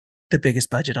didn't have the biggest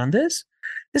budget on this.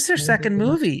 This is her second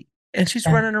movie, and she's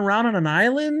running around on an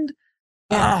island.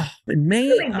 Yeah. In Maine.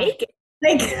 Really make it.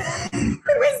 Like, it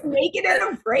was Naked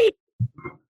and Afraid.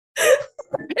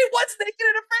 It was Naked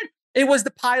and Afraid. It was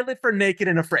the pilot for Naked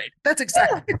and Afraid. That's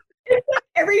exactly.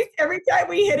 Every time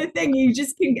we hit a thing, you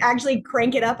just can actually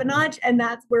crank it up a notch, and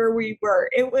that's where we were.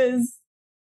 It was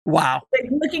wow. Like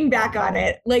looking back on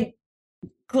it, like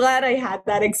glad I had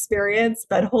that experience,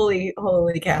 but holy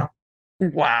cow!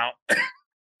 Wow.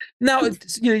 Now,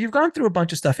 you've gone through a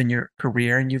bunch of stuff in your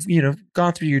career, and you've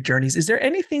gone through your journeys. Is there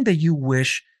anything that you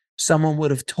wish someone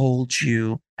would have told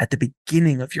you at the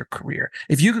beginning of your career?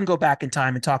 If you can go back in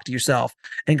time and talk to yourself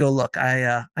and go, look,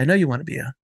 I know you want to be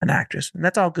an actress, and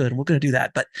that's all good, and we're going to do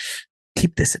that, but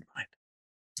keep this in mind.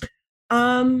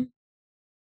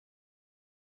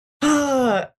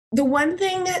 The one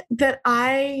thing that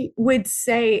I would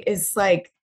say is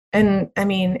like, and I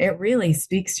mean, it really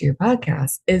speaks to your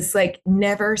podcast, is like,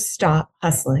 never stop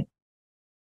hustling.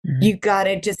 Mm-hmm. You got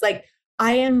to just like,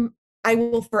 I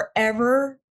will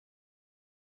forever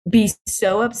be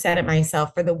so upset at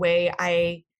myself for the way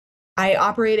I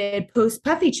operated post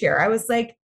Puffy chair. I was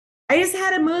like, I just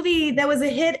had a movie that was a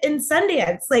hit in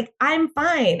Sundance. Like, I'm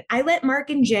fine. I let Mark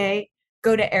and Jay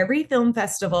go to every film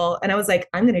festival, and I was like,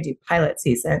 I'm going to do pilot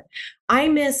season. I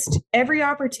missed every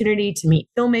opportunity to meet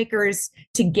filmmakers,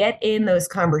 to get in those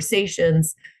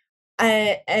conversations.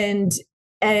 And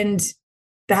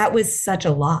that was such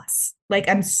a loss. Like,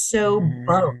 I'm so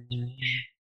bummed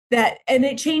that, and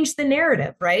it changed the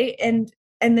narrative, right? And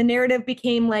the narrative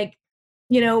became like,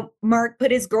 Mark put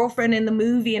his girlfriend in the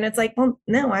movie, and it's like, well,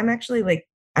 no, I'm actually like,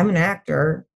 I'm an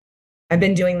actor. I've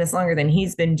been doing this longer than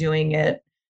he's been doing it.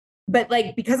 But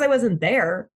like, because I wasn't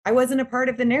there, I wasn't a part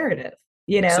of the narrative,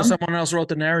 So someone else wrote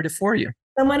the narrative for you.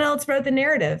 Someone else wrote the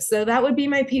narrative. So that would be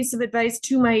my piece of advice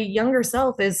to my younger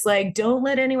self, is like, don't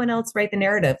let anyone else write the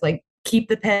narrative. Like, keep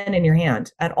the pen in your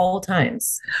hand at all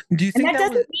times. Do you think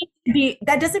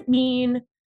that doesn't mean,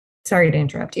 sorry to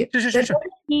interrupt you. Sure. That doesn't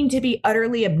mean to be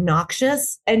utterly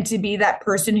obnoxious and to be that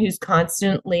person who's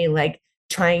constantly like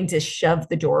trying to shove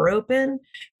the door open.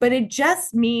 But it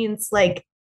just means like,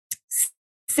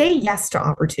 say yes to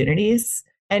opportunities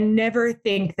and never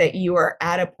think that you are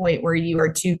at a point where you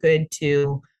are too good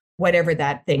to whatever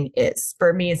that thing is.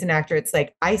 For me as an actor, it's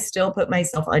like, I still put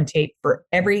myself on tape for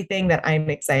everything that I'm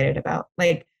excited about.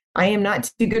 Like, I am not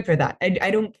too good for that.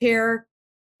 I don't care.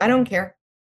 I don't care.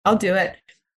 I'll do it.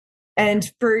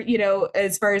 And for,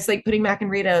 as far as like putting Mack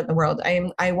and Rita in the world,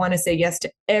 I want to say yes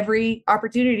to every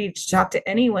opportunity to talk to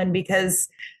anyone, because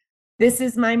this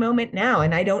is my moment now,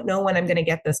 and I don't know when I'm going to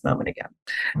get this moment again.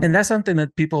 And that's something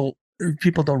that people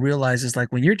don't realize is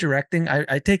like, when you're directing,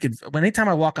 I take it, anytime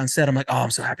I walk on set, I'm like, oh, I'm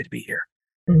so happy to be here.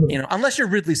 Mm-hmm. Unless you're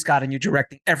Ridley Scott and you're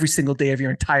directing every single day of your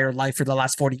entire life for the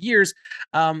last 40 years,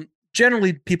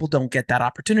 generally people don't get that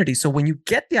opportunity. So when you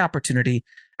get the opportunity,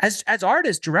 as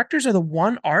artists, directors are the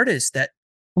one artist that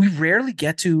we rarely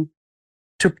get to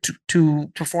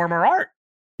perform our art.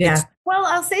 Yeah. Well,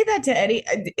 I'll say that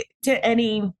to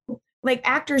any like,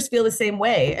 actors feel the same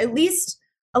way. At least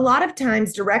a lot of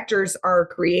times directors are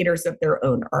creators of their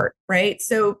own art, right?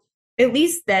 So at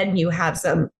least then you have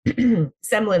some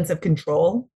semblance of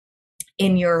control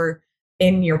in your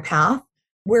path.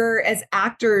 Whereas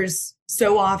actors,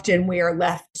 so often we are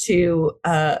left to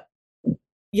the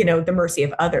mercy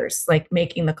of others, like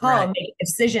making the call, making a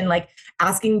decision, like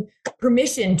asking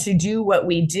permission to do what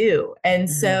we do. And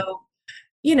so,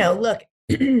 look,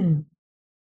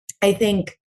 I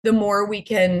think the more we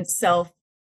can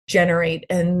self-generate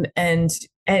and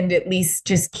at least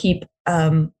just keep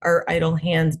our idle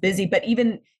hands busy. But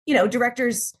even,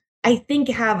 directors, I think,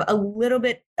 have a little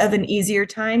bit of an easier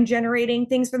time generating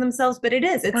things for themselves, but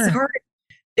it's hard.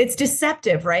 It's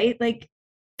deceptive, right? Like,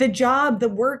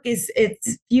 the work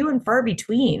it's few and far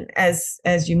between as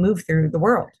you move through the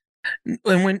world.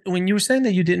 And when you were saying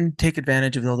that you didn't take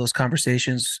advantage of all those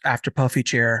conversations after Puffy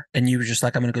chair, and you were just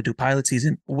like, I'm going to go do pilot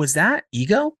season, was that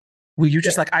ego? Were you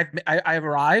just like, I've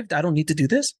arrived, I don't need to do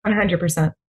this?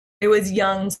 100%. It was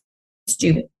young,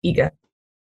 stupid ego.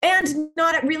 And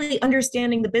not really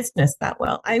understanding the business that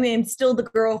well. I mean, I'm still the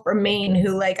girl from Maine who,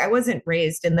 like, I wasn't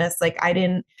raised in this. Like, I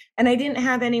didn't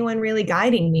have anyone really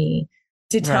guiding me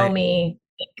to tell me,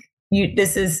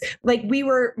 this is like,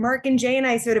 Mark and Jay and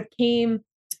I sort of came,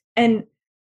 and,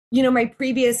 my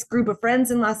previous group of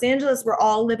friends in Los Angeles were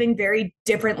all living very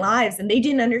different lives, and they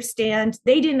didn't understand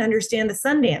the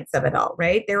Sundance of it all.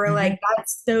 Right. They were like,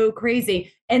 that's so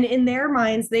crazy. And in their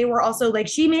minds, they were also like,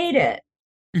 she made it.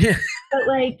 Yeah. But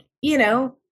like,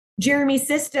 Jeremy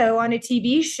Sisto on a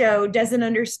TV show doesn't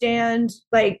understand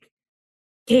like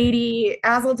Katie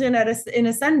Aselton in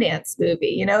a Sundance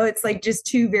movie. It's like just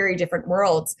two very different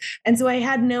worlds. And so I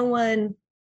had no one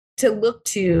to look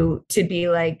to be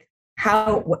like,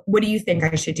 what do you think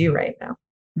I should do right now?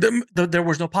 There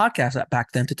was no podcast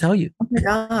back then to tell you. Oh my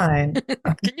God.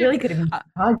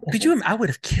 I would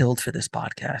have killed for this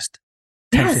podcast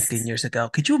 10, 15 years ago.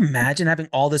 Could you imagine having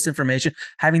all this information,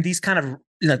 having these kind of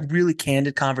like really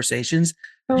candid conversations?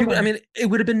 Totally. It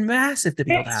would have been massive to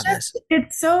be able to have this.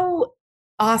 It's so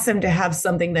awesome to have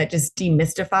something that just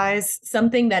demystifies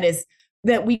something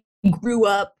that we grew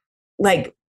up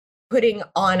like putting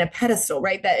on a pedestal,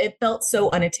 right? That it felt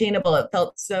so unattainable. It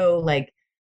felt so like,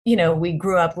 we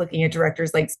grew up looking at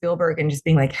directors like Spielberg and just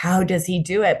being like, how does he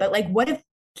do it? But like, what if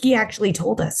he actually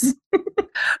told us?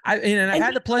 I've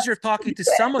had the pleasure of talking to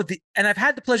some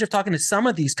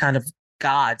of these kind of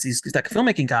gods, these like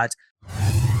filmmaking gods.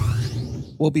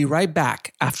 We'll be right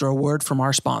back after a word from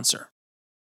our sponsor.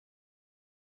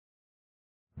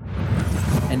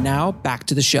 And now back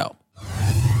to the show.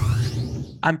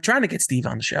 I'm trying to get Steve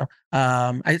on the show.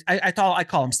 I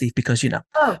call him Steve because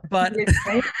but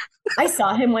I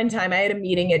saw him one time. I had a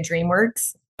meeting at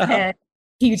DreamWorks and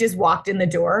he just walked in the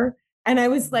door and I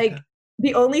was like,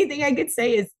 the only thing I could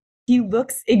say is he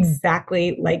looks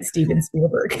exactly like Steven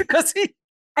Spielberg.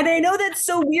 And I know that's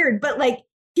so weird, but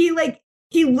he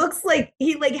looks like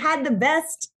he had the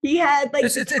vest. He had like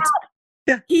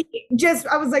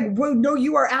I was like, well, no,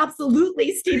 you are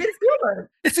absolutely Steven Spielberg.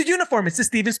 It's a uniform. It's the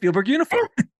Steven Spielberg uniform.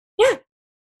 Yeah.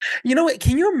 You know what?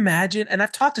 Can you imagine? And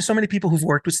I've talked to so many people who've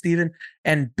worked with Steven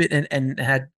and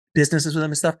had businesses with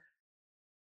him and stuff.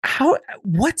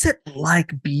 What's it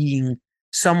like being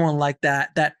someone like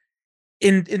that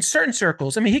in certain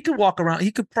circles? I mean, he could walk around.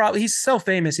 He's so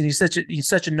famous and he's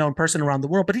such a known person around the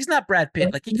world, but he's not Brad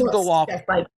Pitt. Like he can go off.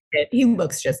 He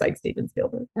looks just like Steven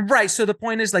Spielberg. Right. So the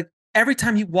point is, like, every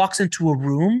time he walks into a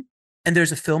room and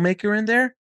there's a filmmaker in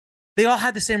there, they all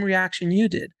had the same reaction you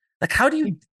did. Like, how do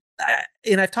you,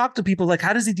 and I've talked to people like,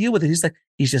 how does he deal with it? He's like,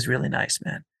 he's just really nice,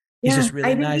 man. He's just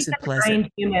really nice and pleasant.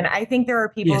 Kind human. I think there are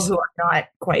people who are not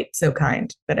quite so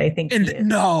kind, but I think in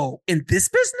this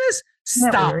business,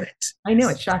 stop it. I know,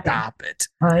 it's shocking. Stop it.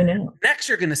 I know. Next,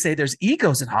 you're going to say there's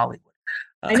egos in Hollywood.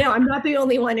 I know. I'm not the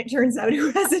only one, it turns out,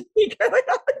 who has an ego.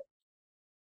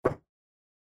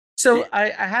 So I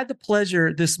had the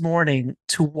pleasure this morning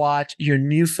to watch your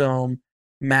new film,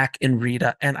 Mack and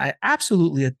Rita, and I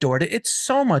absolutely adored it. It's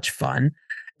so much fun.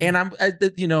 And in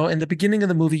the beginning of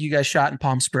the movie, you guys shot in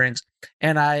Palm Springs,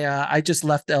 and I just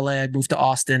left LA. I moved to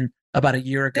Austin about a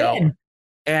year ago. Man.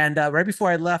 And right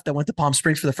before I left, I went to Palm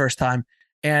Springs for the first time.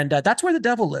 And that's where the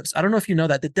devil lives. I don't know if you know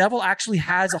that. The devil actually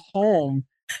has a home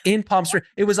in Palm Springs.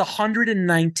 It was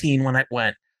 119 when I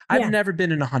went. I've never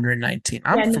been in 119.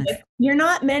 You're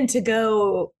not meant to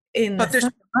go in the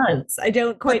summer months. I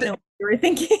don't quite know what you were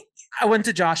thinking. I went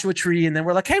to Joshua Tree and then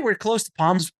we're like, hey, we're close to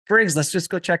Palm Springs. Let's just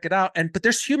go check it out. But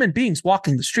there's human beings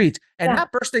walking the streets and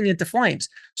not bursting into flames.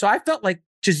 So I felt like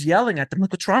just yelling at them,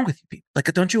 like, what's wrong with you people?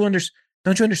 Like, don't you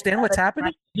understand what's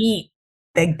happening?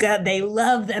 They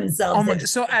love themselves.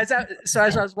 So as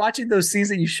I was watching those scenes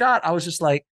that you shot, I was just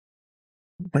like,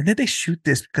 when did they shoot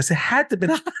this? Because it had to have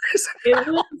been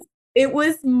It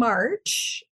was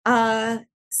March.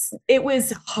 It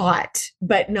was hot,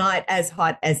 but not as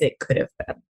hot as it could have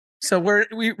been. So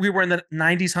we were in the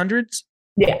 90s, hundreds?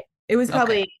 Yeah. It was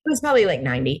probably like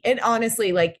 90. And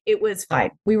honestly, like, it was fine.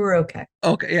 We were okay.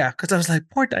 Okay, yeah. Because I was like,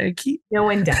 poor Diane Keaton. No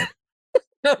one died.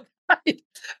 All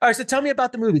right, so tell me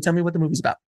about the movie. Tell me what the movie's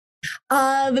about.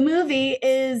 The movie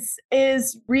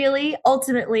is really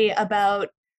ultimately about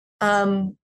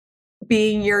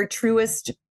being your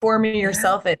truest form of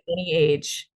yourself at any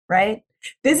age, right?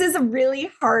 This is a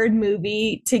really hard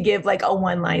movie to give like a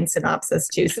one-line synopsis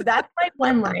to. So that's my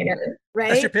one-liner, right?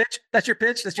 That's your pitch? That's your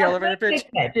pitch? That's your elevator pitch?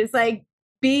 It's like,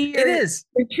 be your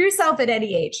true self at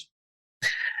any age.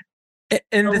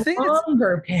 And the thing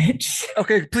longer pitch.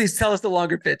 Okay, please tell us the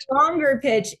longer pitch. Longer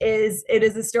pitch is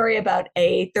a story about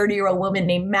a 30-year-old woman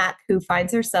named Mack who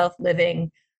finds herself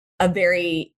living a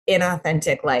very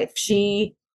inauthentic life.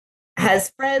 She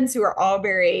has friends who are all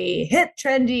very hip,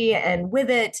 trendy, and with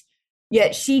it,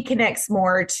 yet she connects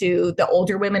more to the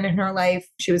older women in her life.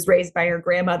 She was raised by her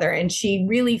grandmother, and she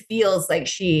really feels like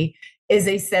she is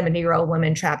a 70-year-old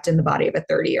woman trapped in the body of a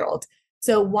 30-year-old.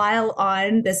 So while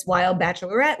on this wild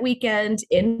bachelorette weekend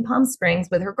in Palm Springs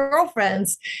with her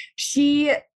girlfriends,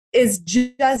 she is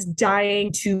just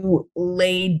dying to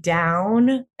lay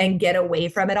down and get away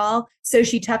from it all. So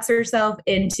she tucks herself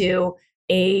into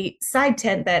a side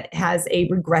tent that has a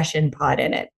regression pod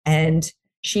in it. And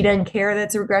she doesn't care that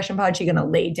it's a regression pod. She's going to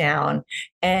lay down.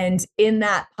 And in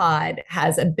that pod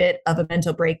has a bit of a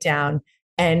mental breakdown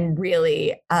and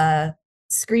really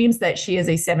screams that she is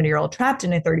a 70-year-old trapped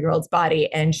in a 30-year-old's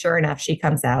body. And sure enough, she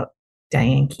comes out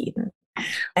Diane Keaton.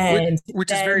 And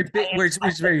which is very big, which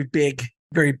is very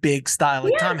big style.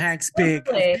 Like Tom Hanks, big,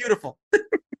 beautiful.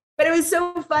 But it was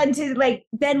so fun to like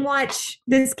then watch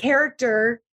this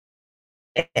character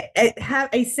have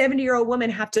a 70-year-old woman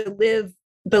have to live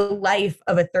the life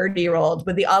of a 30-year-old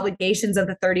with the obligations of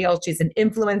the 30-year-old. She's an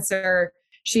influencer.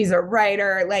 She's a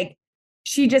writer. Like,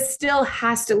 she just still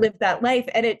has to live that life.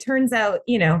 And it turns out,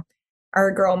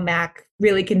 our girl Mack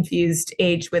really confused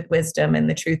age with wisdom. And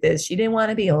the truth is, she didn't want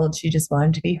to be old. She just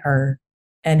wanted to be her.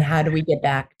 And how do we get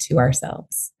back to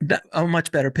ourselves? A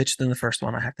much better pitch than the first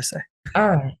one, I have to say. All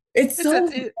right. It's so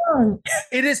fun.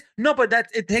 It is. No, but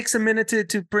it takes a minute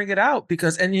to bring it out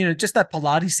because, and just that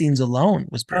Pilates scenes alone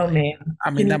was brilliant. Oh man. I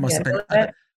mean, that must have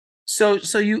been.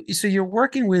 So you're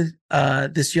working with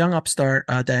this young upstart,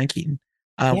 Diane Keaton.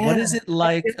 What is it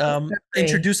like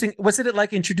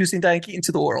introducing Diane Keaton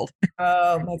to the world?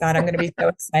 Oh my God. I'm going to be so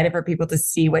excited for people to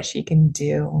see what she can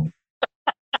do.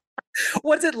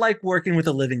 What's it like working with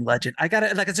a living legend? I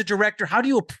gotta, like, as a director, how do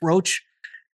you approach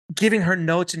giving her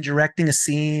notes and directing a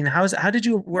scene? How did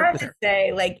you work with her?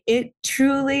 Say, like, it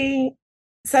truly,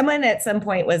 someone at some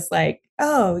point was like,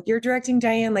 "Oh, you're directing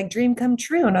Diane, like dream come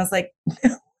true." And I was like,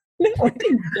 no, I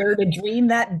didn't dare to dream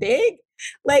that big.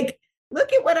 Like,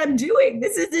 look at what I'm doing.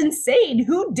 This is insane.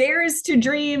 Who dares to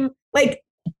dream? Like,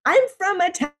 I'm from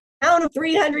a town of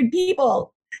 300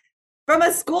 people. From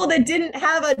a school that didn't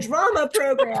have a drama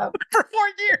program. For 4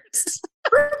 years.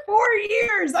 For 4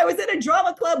 years. I was in a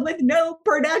drama club with no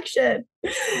production.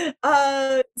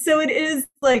 So it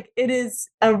is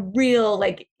a real,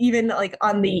 like, even like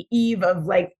on the eve of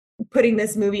like putting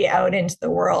this movie out into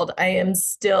the world, I am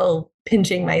still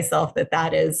pinching myself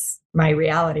that is my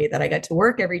reality, that I got to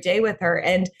work every day with her.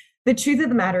 And the truth of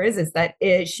the matter is that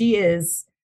she is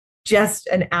just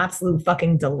an absolute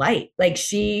fucking delight. Like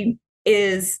she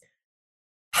is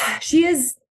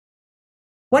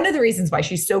one of the reasons why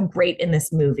she's so great in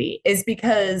this movie is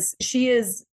because she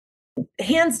is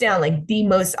hands down like the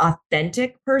most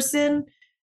authentic person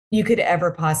you could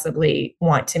ever possibly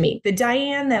want to meet. The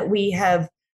Diane that we have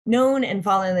known and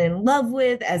fallen in love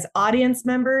with as audience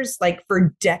members, like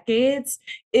for decades,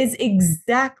 is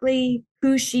exactly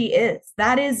who she is.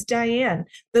 That is Diane.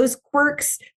 Those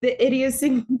quirks, the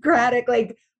idiosyncratic,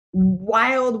 like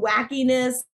wild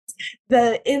wackiness,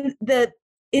 the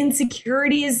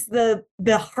insecurities, the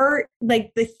heart,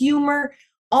 like the humor,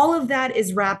 all of that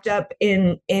is wrapped up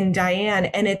in Diane,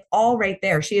 and it's all right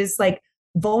there. She is like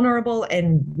vulnerable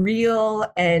and real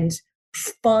and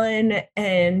fun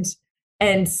and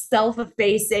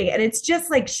self-effacing, and it's just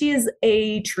like she is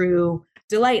a true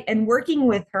delight. And working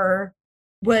with her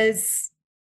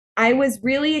I was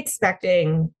really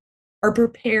expecting, or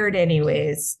prepared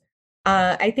anyways.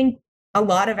 I think a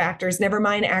lot of actors, never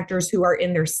mind actors who are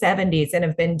in their 70s and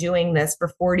have been doing this for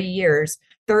 40 years,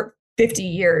 50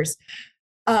 years,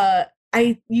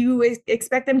 you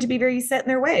expect them to be very set in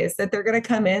their ways, that they're going to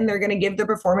come in, they're going to give the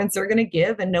performance they're going to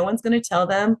give, and no one's going to tell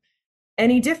them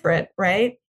any different,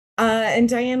 right? And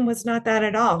Diane was not that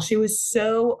at all. She was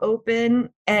so open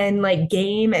and like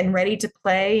game and ready to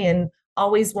play, and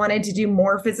always wanted to do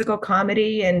more physical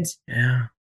comedy. And yeah,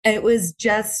 it was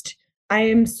just, I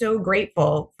am so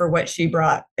grateful for what she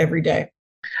brought every day.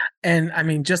 And I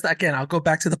mean, just again, I'll go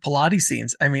back to the Pilates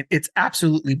scenes. I mean, it's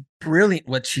absolutely brilliant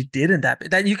what she did in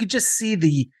that you could just see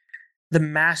the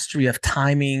mastery of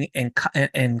timing and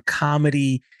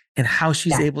comedy, and how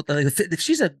she's able to, like,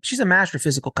 she's a master of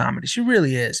physical comedy. She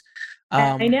really is.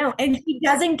 I know. And she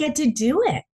doesn't get to do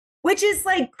it, which is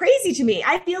like crazy to me.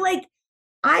 I feel like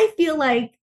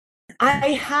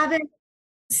I haven't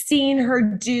seen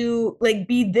her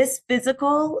be this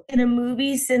physical in a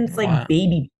movie since like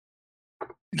Baby.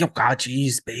 Oh God,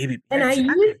 geez, Baby. And I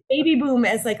use Baby Boom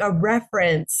as like a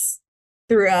reference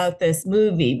throughout this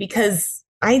movie because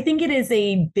I think it is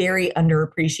a very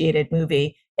underappreciated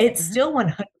movie. It still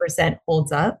 100%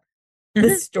 holds up.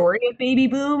 The story of Baby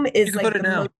Boom is like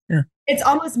it's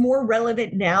almost more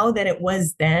relevant now than it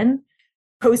was then,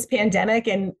 post-pandemic.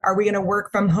 And are we going to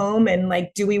work from home? And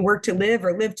like, do we work to live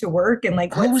or live to work? And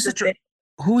like, who was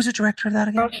the director of that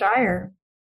again? Charles Shire.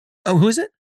 Oh, who is it?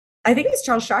 I think it's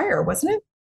Charles Shire, wasn't it?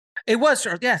 It was.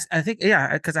 Yes, I think.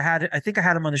 Yeah, because I think I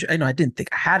had him on the show. No, I didn't think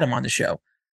I had him on the show,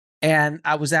 and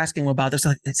I was asking him about this.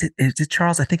 Like, is it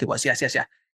Charles? I think it was. Yes.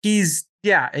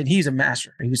 Yeah. And he's a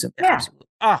master. He was absolute.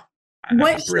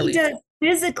 What she does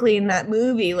physically in that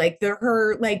movie, like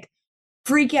her like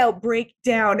freak out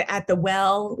breakdown at the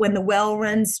well when the well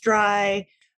runs dry,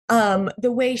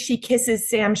 the way she kisses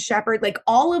Sam Shepard, like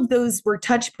all of those were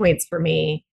touch points for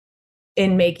me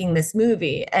in making this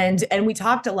movie, and we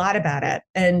talked a lot about it,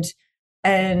 and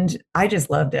I just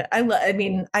loved it. I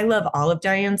love all of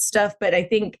Diane's stuff, but I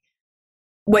think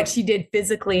what she did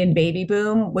physically in Baby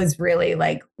Boom was really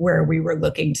like where we were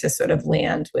looking to sort of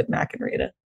land with Mack and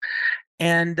Rita.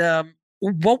 And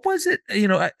what was it?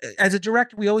 As a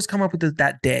director, we always come up with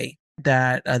that day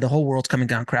that the whole world's coming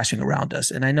down, crashing around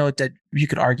us. And I know that you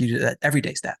could argue that every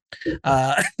day's that.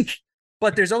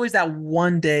 But there's always that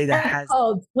one day that has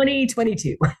called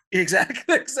 2022.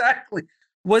 Exactly.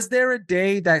 Was there a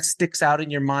day that sticks out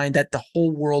in your mind that the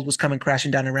whole world was coming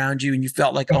crashing down around you and you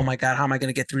felt like, oh my God, how am I going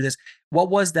to get through this? What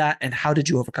was that and how did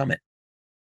you overcome it?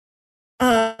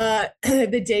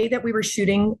 The day that we were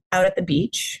shooting out at the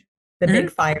beach, the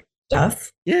big fire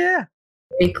stuff. Yeah.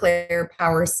 Marie Claire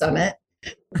Power Summit.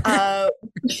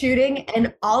 Shooting,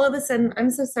 and all of a sudden,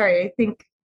 I'm so sorry. I think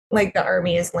like the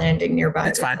army is landing nearby.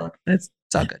 It's fine. It's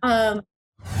all good.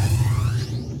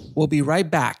 We'll be right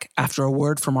back after a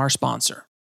word from our sponsor.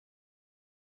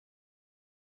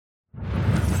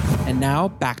 And now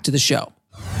back to the show.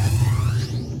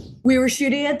 We were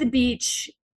shooting at the beach.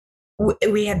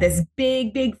 We had this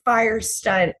big fire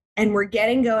stunt, and we're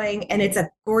getting going, and it's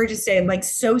a gorgeous day. I'm like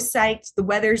so psyched. The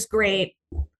weather's great.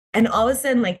 And all of a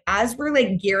sudden, like as we're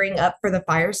like gearing up for the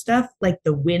fire stuff, like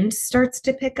the wind starts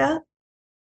to pick up.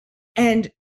 And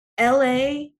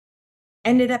LA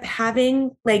ended up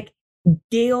having like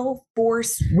gale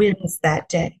force winds that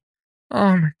day.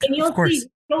 Oh my God. And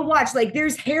you'll watch, like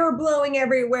there's hair blowing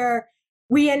everywhere.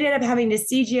 We ended up having to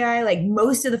CGI like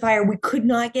most of the fire. We could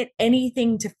not get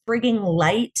anything to frigging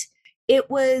light. It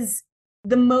was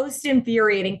the most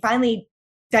infuriating. Finally,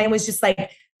 Diane was just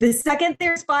like, the second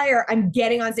there's fire, I'm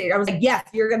getting on stage. I was like, yes,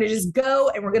 you're going to just go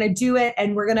and we're going to do it.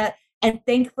 And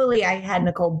thankfully I had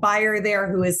Nicole Byer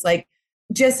there, who is like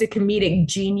just a comedic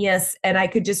genius. And I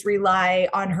could just rely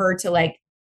on her to like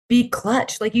be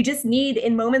clutch. Like you just need,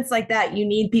 in moments like that, you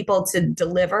need people to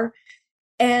deliver.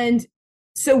 And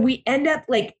so we end up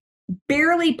like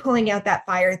barely pulling out that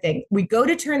fire thing. We go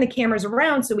to turn the cameras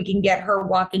around so we can get her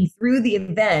walking through the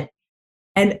event.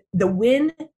 And the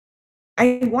wind,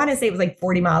 I want to say it was like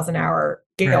 40 miles an hour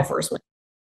gale force wind,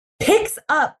 picks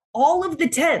up all of the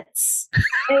tents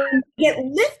and get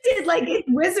lifted like it's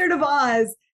Wizard of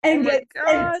Oz and get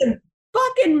sent to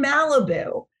fucking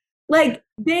Malibu. Like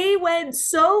they went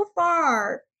so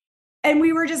far, and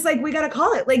we were just like, we got to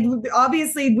call it. Like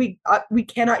obviously we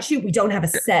cannot shoot. We don't have a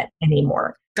set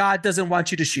anymore. God doesn't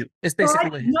want you to shoot. It's basically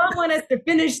God does not want us to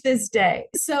finish this day.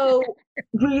 So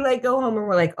we like go home and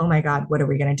we're like, oh my God, what are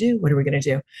we gonna do? What are we gonna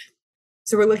do?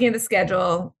 So we're looking at the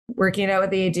schedule, working out with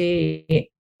the AD,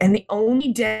 and the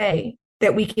only day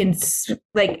that we can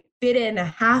like fit in a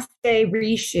half day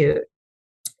reshoot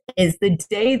is the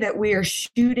day that we are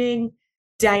shooting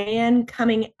Diane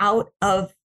coming out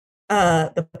of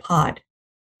the pod.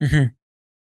 Mm-hmm.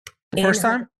 The first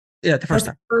time? Yeah, the first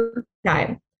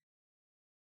time.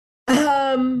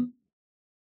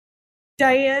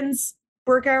 Diane's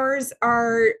work hours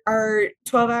are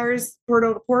 12 hours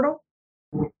portal to portal.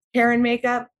 Hair and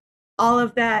makeup, all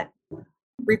of that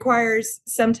requires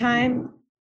some time.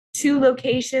 2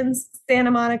 locations, Santa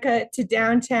Monica to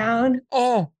downtown.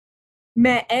 Oh.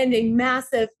 And a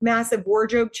massive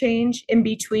wardrobe change in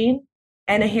between,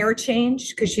 and a hair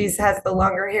change because she has the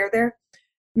longer hair there,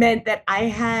 meant that I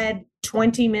had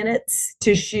 20 minutes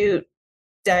to shoot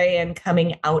Diane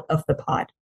coming out of the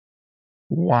pod.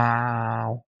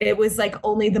 Wow. It was like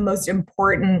only the most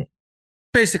important.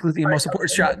 Basically the most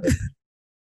important shot.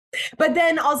 But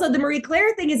then also the Marie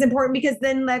Claire thing is important because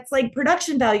then that's like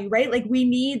production value, right? Like we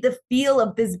need the feel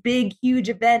of this big, huge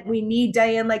event. We need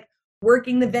Diane like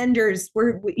working the vendors.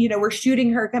 We're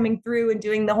shooting her coming through and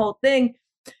doing the whole thing.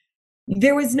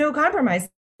 There was no compromise.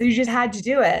 You just had to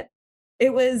do it.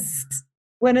 It was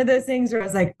one of those things where I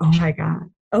was like, oh my God.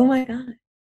 Oh my God.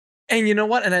 And you know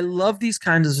what? And I love these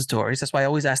kinds of stories. That's why I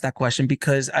always ask that question,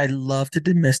 because I love to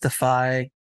demystify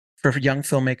for young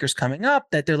filmmakers coming up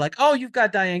that they're like, oh, you've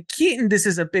got Diane Keaton. This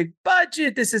is a big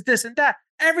budget. This is this and that.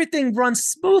 Everything runs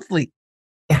smoothly.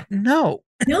 Yeah. No.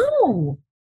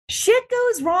 Shit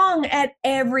goes wrong at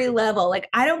every level. Like,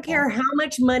 I don't care how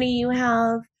much money you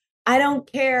have. I don't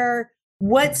care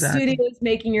what studio is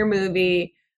making your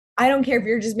movie. I don't care if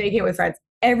you're just making it with friends.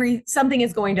 Something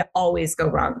is going to always go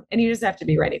wrong, and you just have to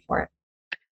be ready for it.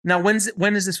 Now, when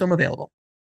is this film available?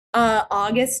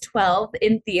 August 12th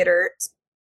in theaters.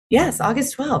 Yes,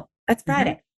 August 12th. That's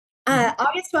Friday.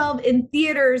 August 12th in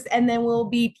theaters, and then we'll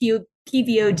be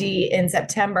PVOD in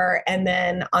September, and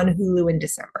then on Hulu in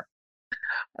December.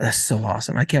 That's so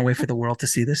awesome. I can't wait for the world to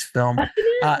see this film.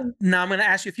 Now I'm going to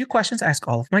ask you a few questions. I ask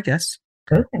all of my guests.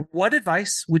 Okay. What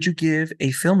advice would you give a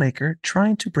filmmaker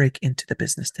trying to break into the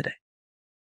business today?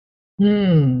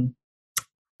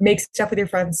 Make stuff with your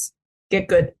friends. Get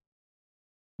good.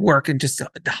 Work and just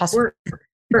hustle.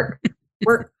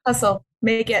 Work, hustle,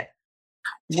 make it.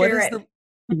 What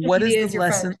is the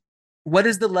lesson? What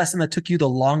is the lesson that took you the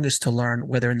longest to learn,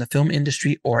 whether in the film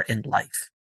industry or in life?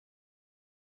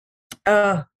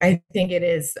 I think it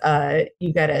is.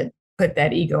 You got to put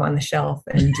that ego on the shelf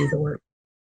and do the work.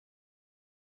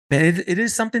 It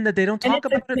is something that they don't And talk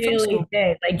it's about a in film daily school.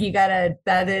 thing. Like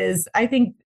that is, I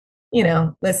think,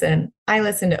 listen, I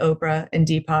listen to Oprah and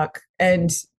Deepak, and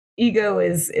ego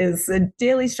is a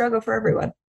daily struggle for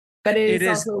everyone. But it It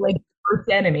is is. also like worst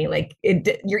enemy. Like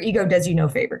your ego does you no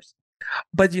favors.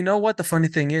 But you know what? The funny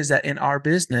thing is that in our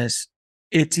business,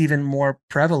 it's even more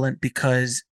prevalent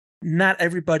because not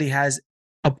everybody has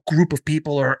a group of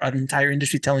people or an entire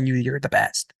industry telling you you're the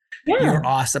best. You're Yeah.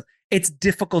 awesome. It's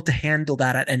difficult to handle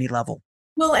that at any level.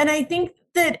 Well, and I think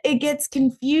that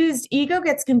ego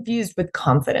gets confused with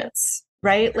confidence,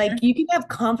 right? Like you can have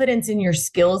confidence in your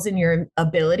skills and your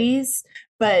abilities,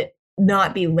 but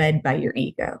not be led by your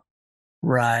ego.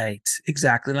 Right.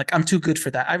 Exactly. Like I'm too good for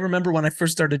that. I remember when I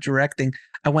first started directing,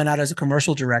 I went out as a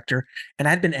commercial director and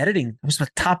I'd been editing. I was a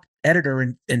top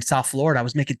editor in South Florida. I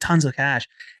was making tons of cash.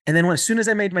 And then as soon as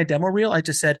I made my demo reel, I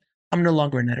just said, I'm no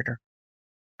longer an editor.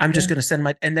 I'm just Yeah. going to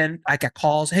send and then I got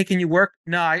calls. Hey, can you work?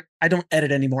 No, I don't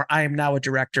edit anymore. I am now a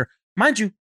director. Mind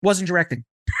you, wasn't directing.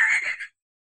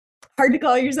 Hard to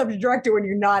call yourself a director when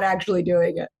you're not actually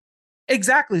doing it.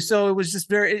 Exactly. So it was just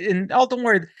don't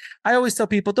worry. I always tell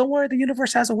people, don't worry. The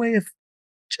universe has a way of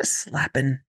just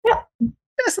slapping,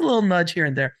 just a little nudge here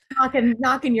and there.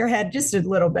 Knocking your head just a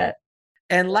little bit.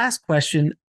 And last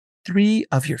question, 3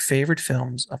 of your favorite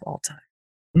films of all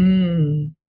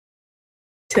time.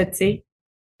 Tootsie.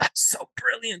 That's so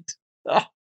brilliant. Oh,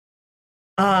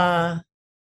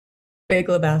 Big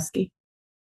Lebowski.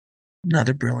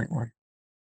 another brilliant one.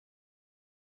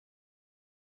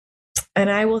 And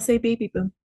I will say Baby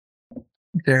Boom.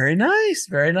 Very nice.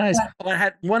 Very nice. Yeah. Oh, I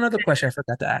had one other question I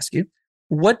forgot to ask you.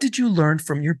 What did you learn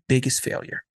from your biggest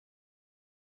failure?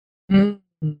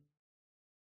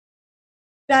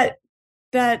 That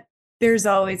there's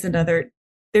always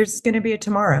there's going to be a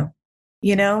tomorrow.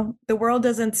 The world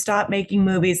doesn't stop making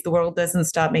movies. The world doesn't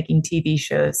stop making TV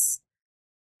shows.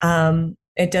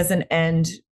 It doesn't end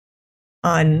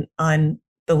on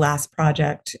the last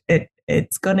project. The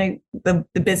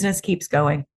business keeps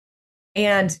going,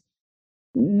 and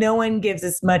no one gives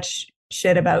as much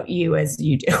shit about you as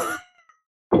you do.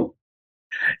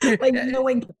 Like no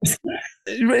one cares.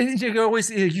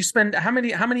 You spend how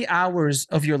many hours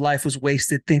of your life was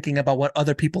wasted thinking about what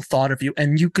other people thought of you,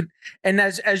 and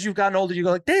as you've gotten older, you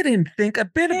go like, they didn't think a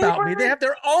bit about me. They have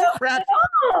their own crap.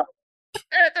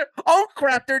 Their own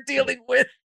crap they're dealing with.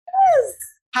 Yes.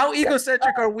 How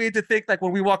egocentric are we to think like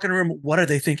when we walk in a room, what are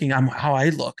they thinking? How I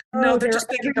look? No, they're just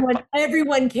thinking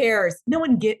everyone cares. No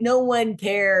one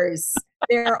cares.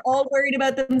 They're all worried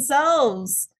about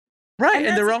themselves. Right,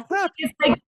 and their own crap. It's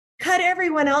like cut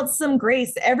everyone else some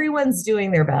grace. Everyone's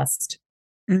doing their best.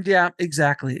 Yeah,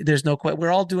 exactly. There's no question.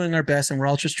 We're all doing our best, and we're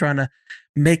all just trying to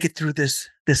make it through this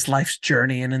life's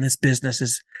journey. And in this business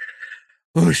is,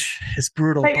 it's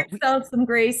brutal. Cut yourself some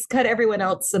grace. Cut everyone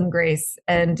else some grace,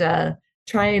 and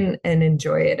try and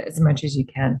enjoy it as much as you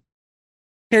can.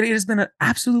 Katie, it has been an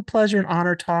absolute pleasure and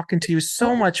honor talking to you.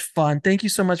 So much fun. Thank you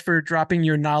so much for dropping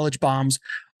your knowledge bombs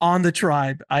on the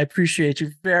tribe. I appreciate you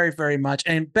very, very much.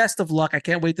 And best of luck. I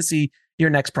can't wait to see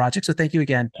your next project. So thank you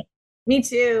again. Me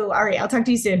too. All right. I'll talk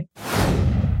to you soon.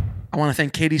 I want to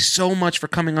thank Katie so much for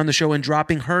coming on the show and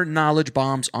dropping her knowledge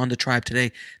bombs on the tribe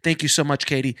today. Thank you so much,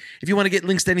 Katie. If you want to get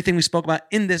links to anything we spoke about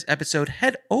in this episode,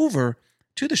 head over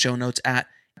to the show notes at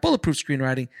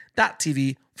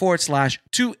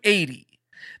bulletproofscreenwriting.tv/280.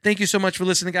 Thank you so much for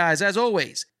listening, guys. As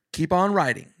always, keep on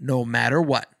writing no matter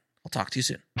what. I'll talk to you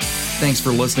soon. Thanks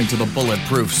for listening to the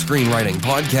Bulletproof Screenwriting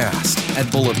Podcast at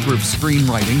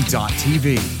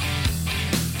bulletproofscreenwriting.tv.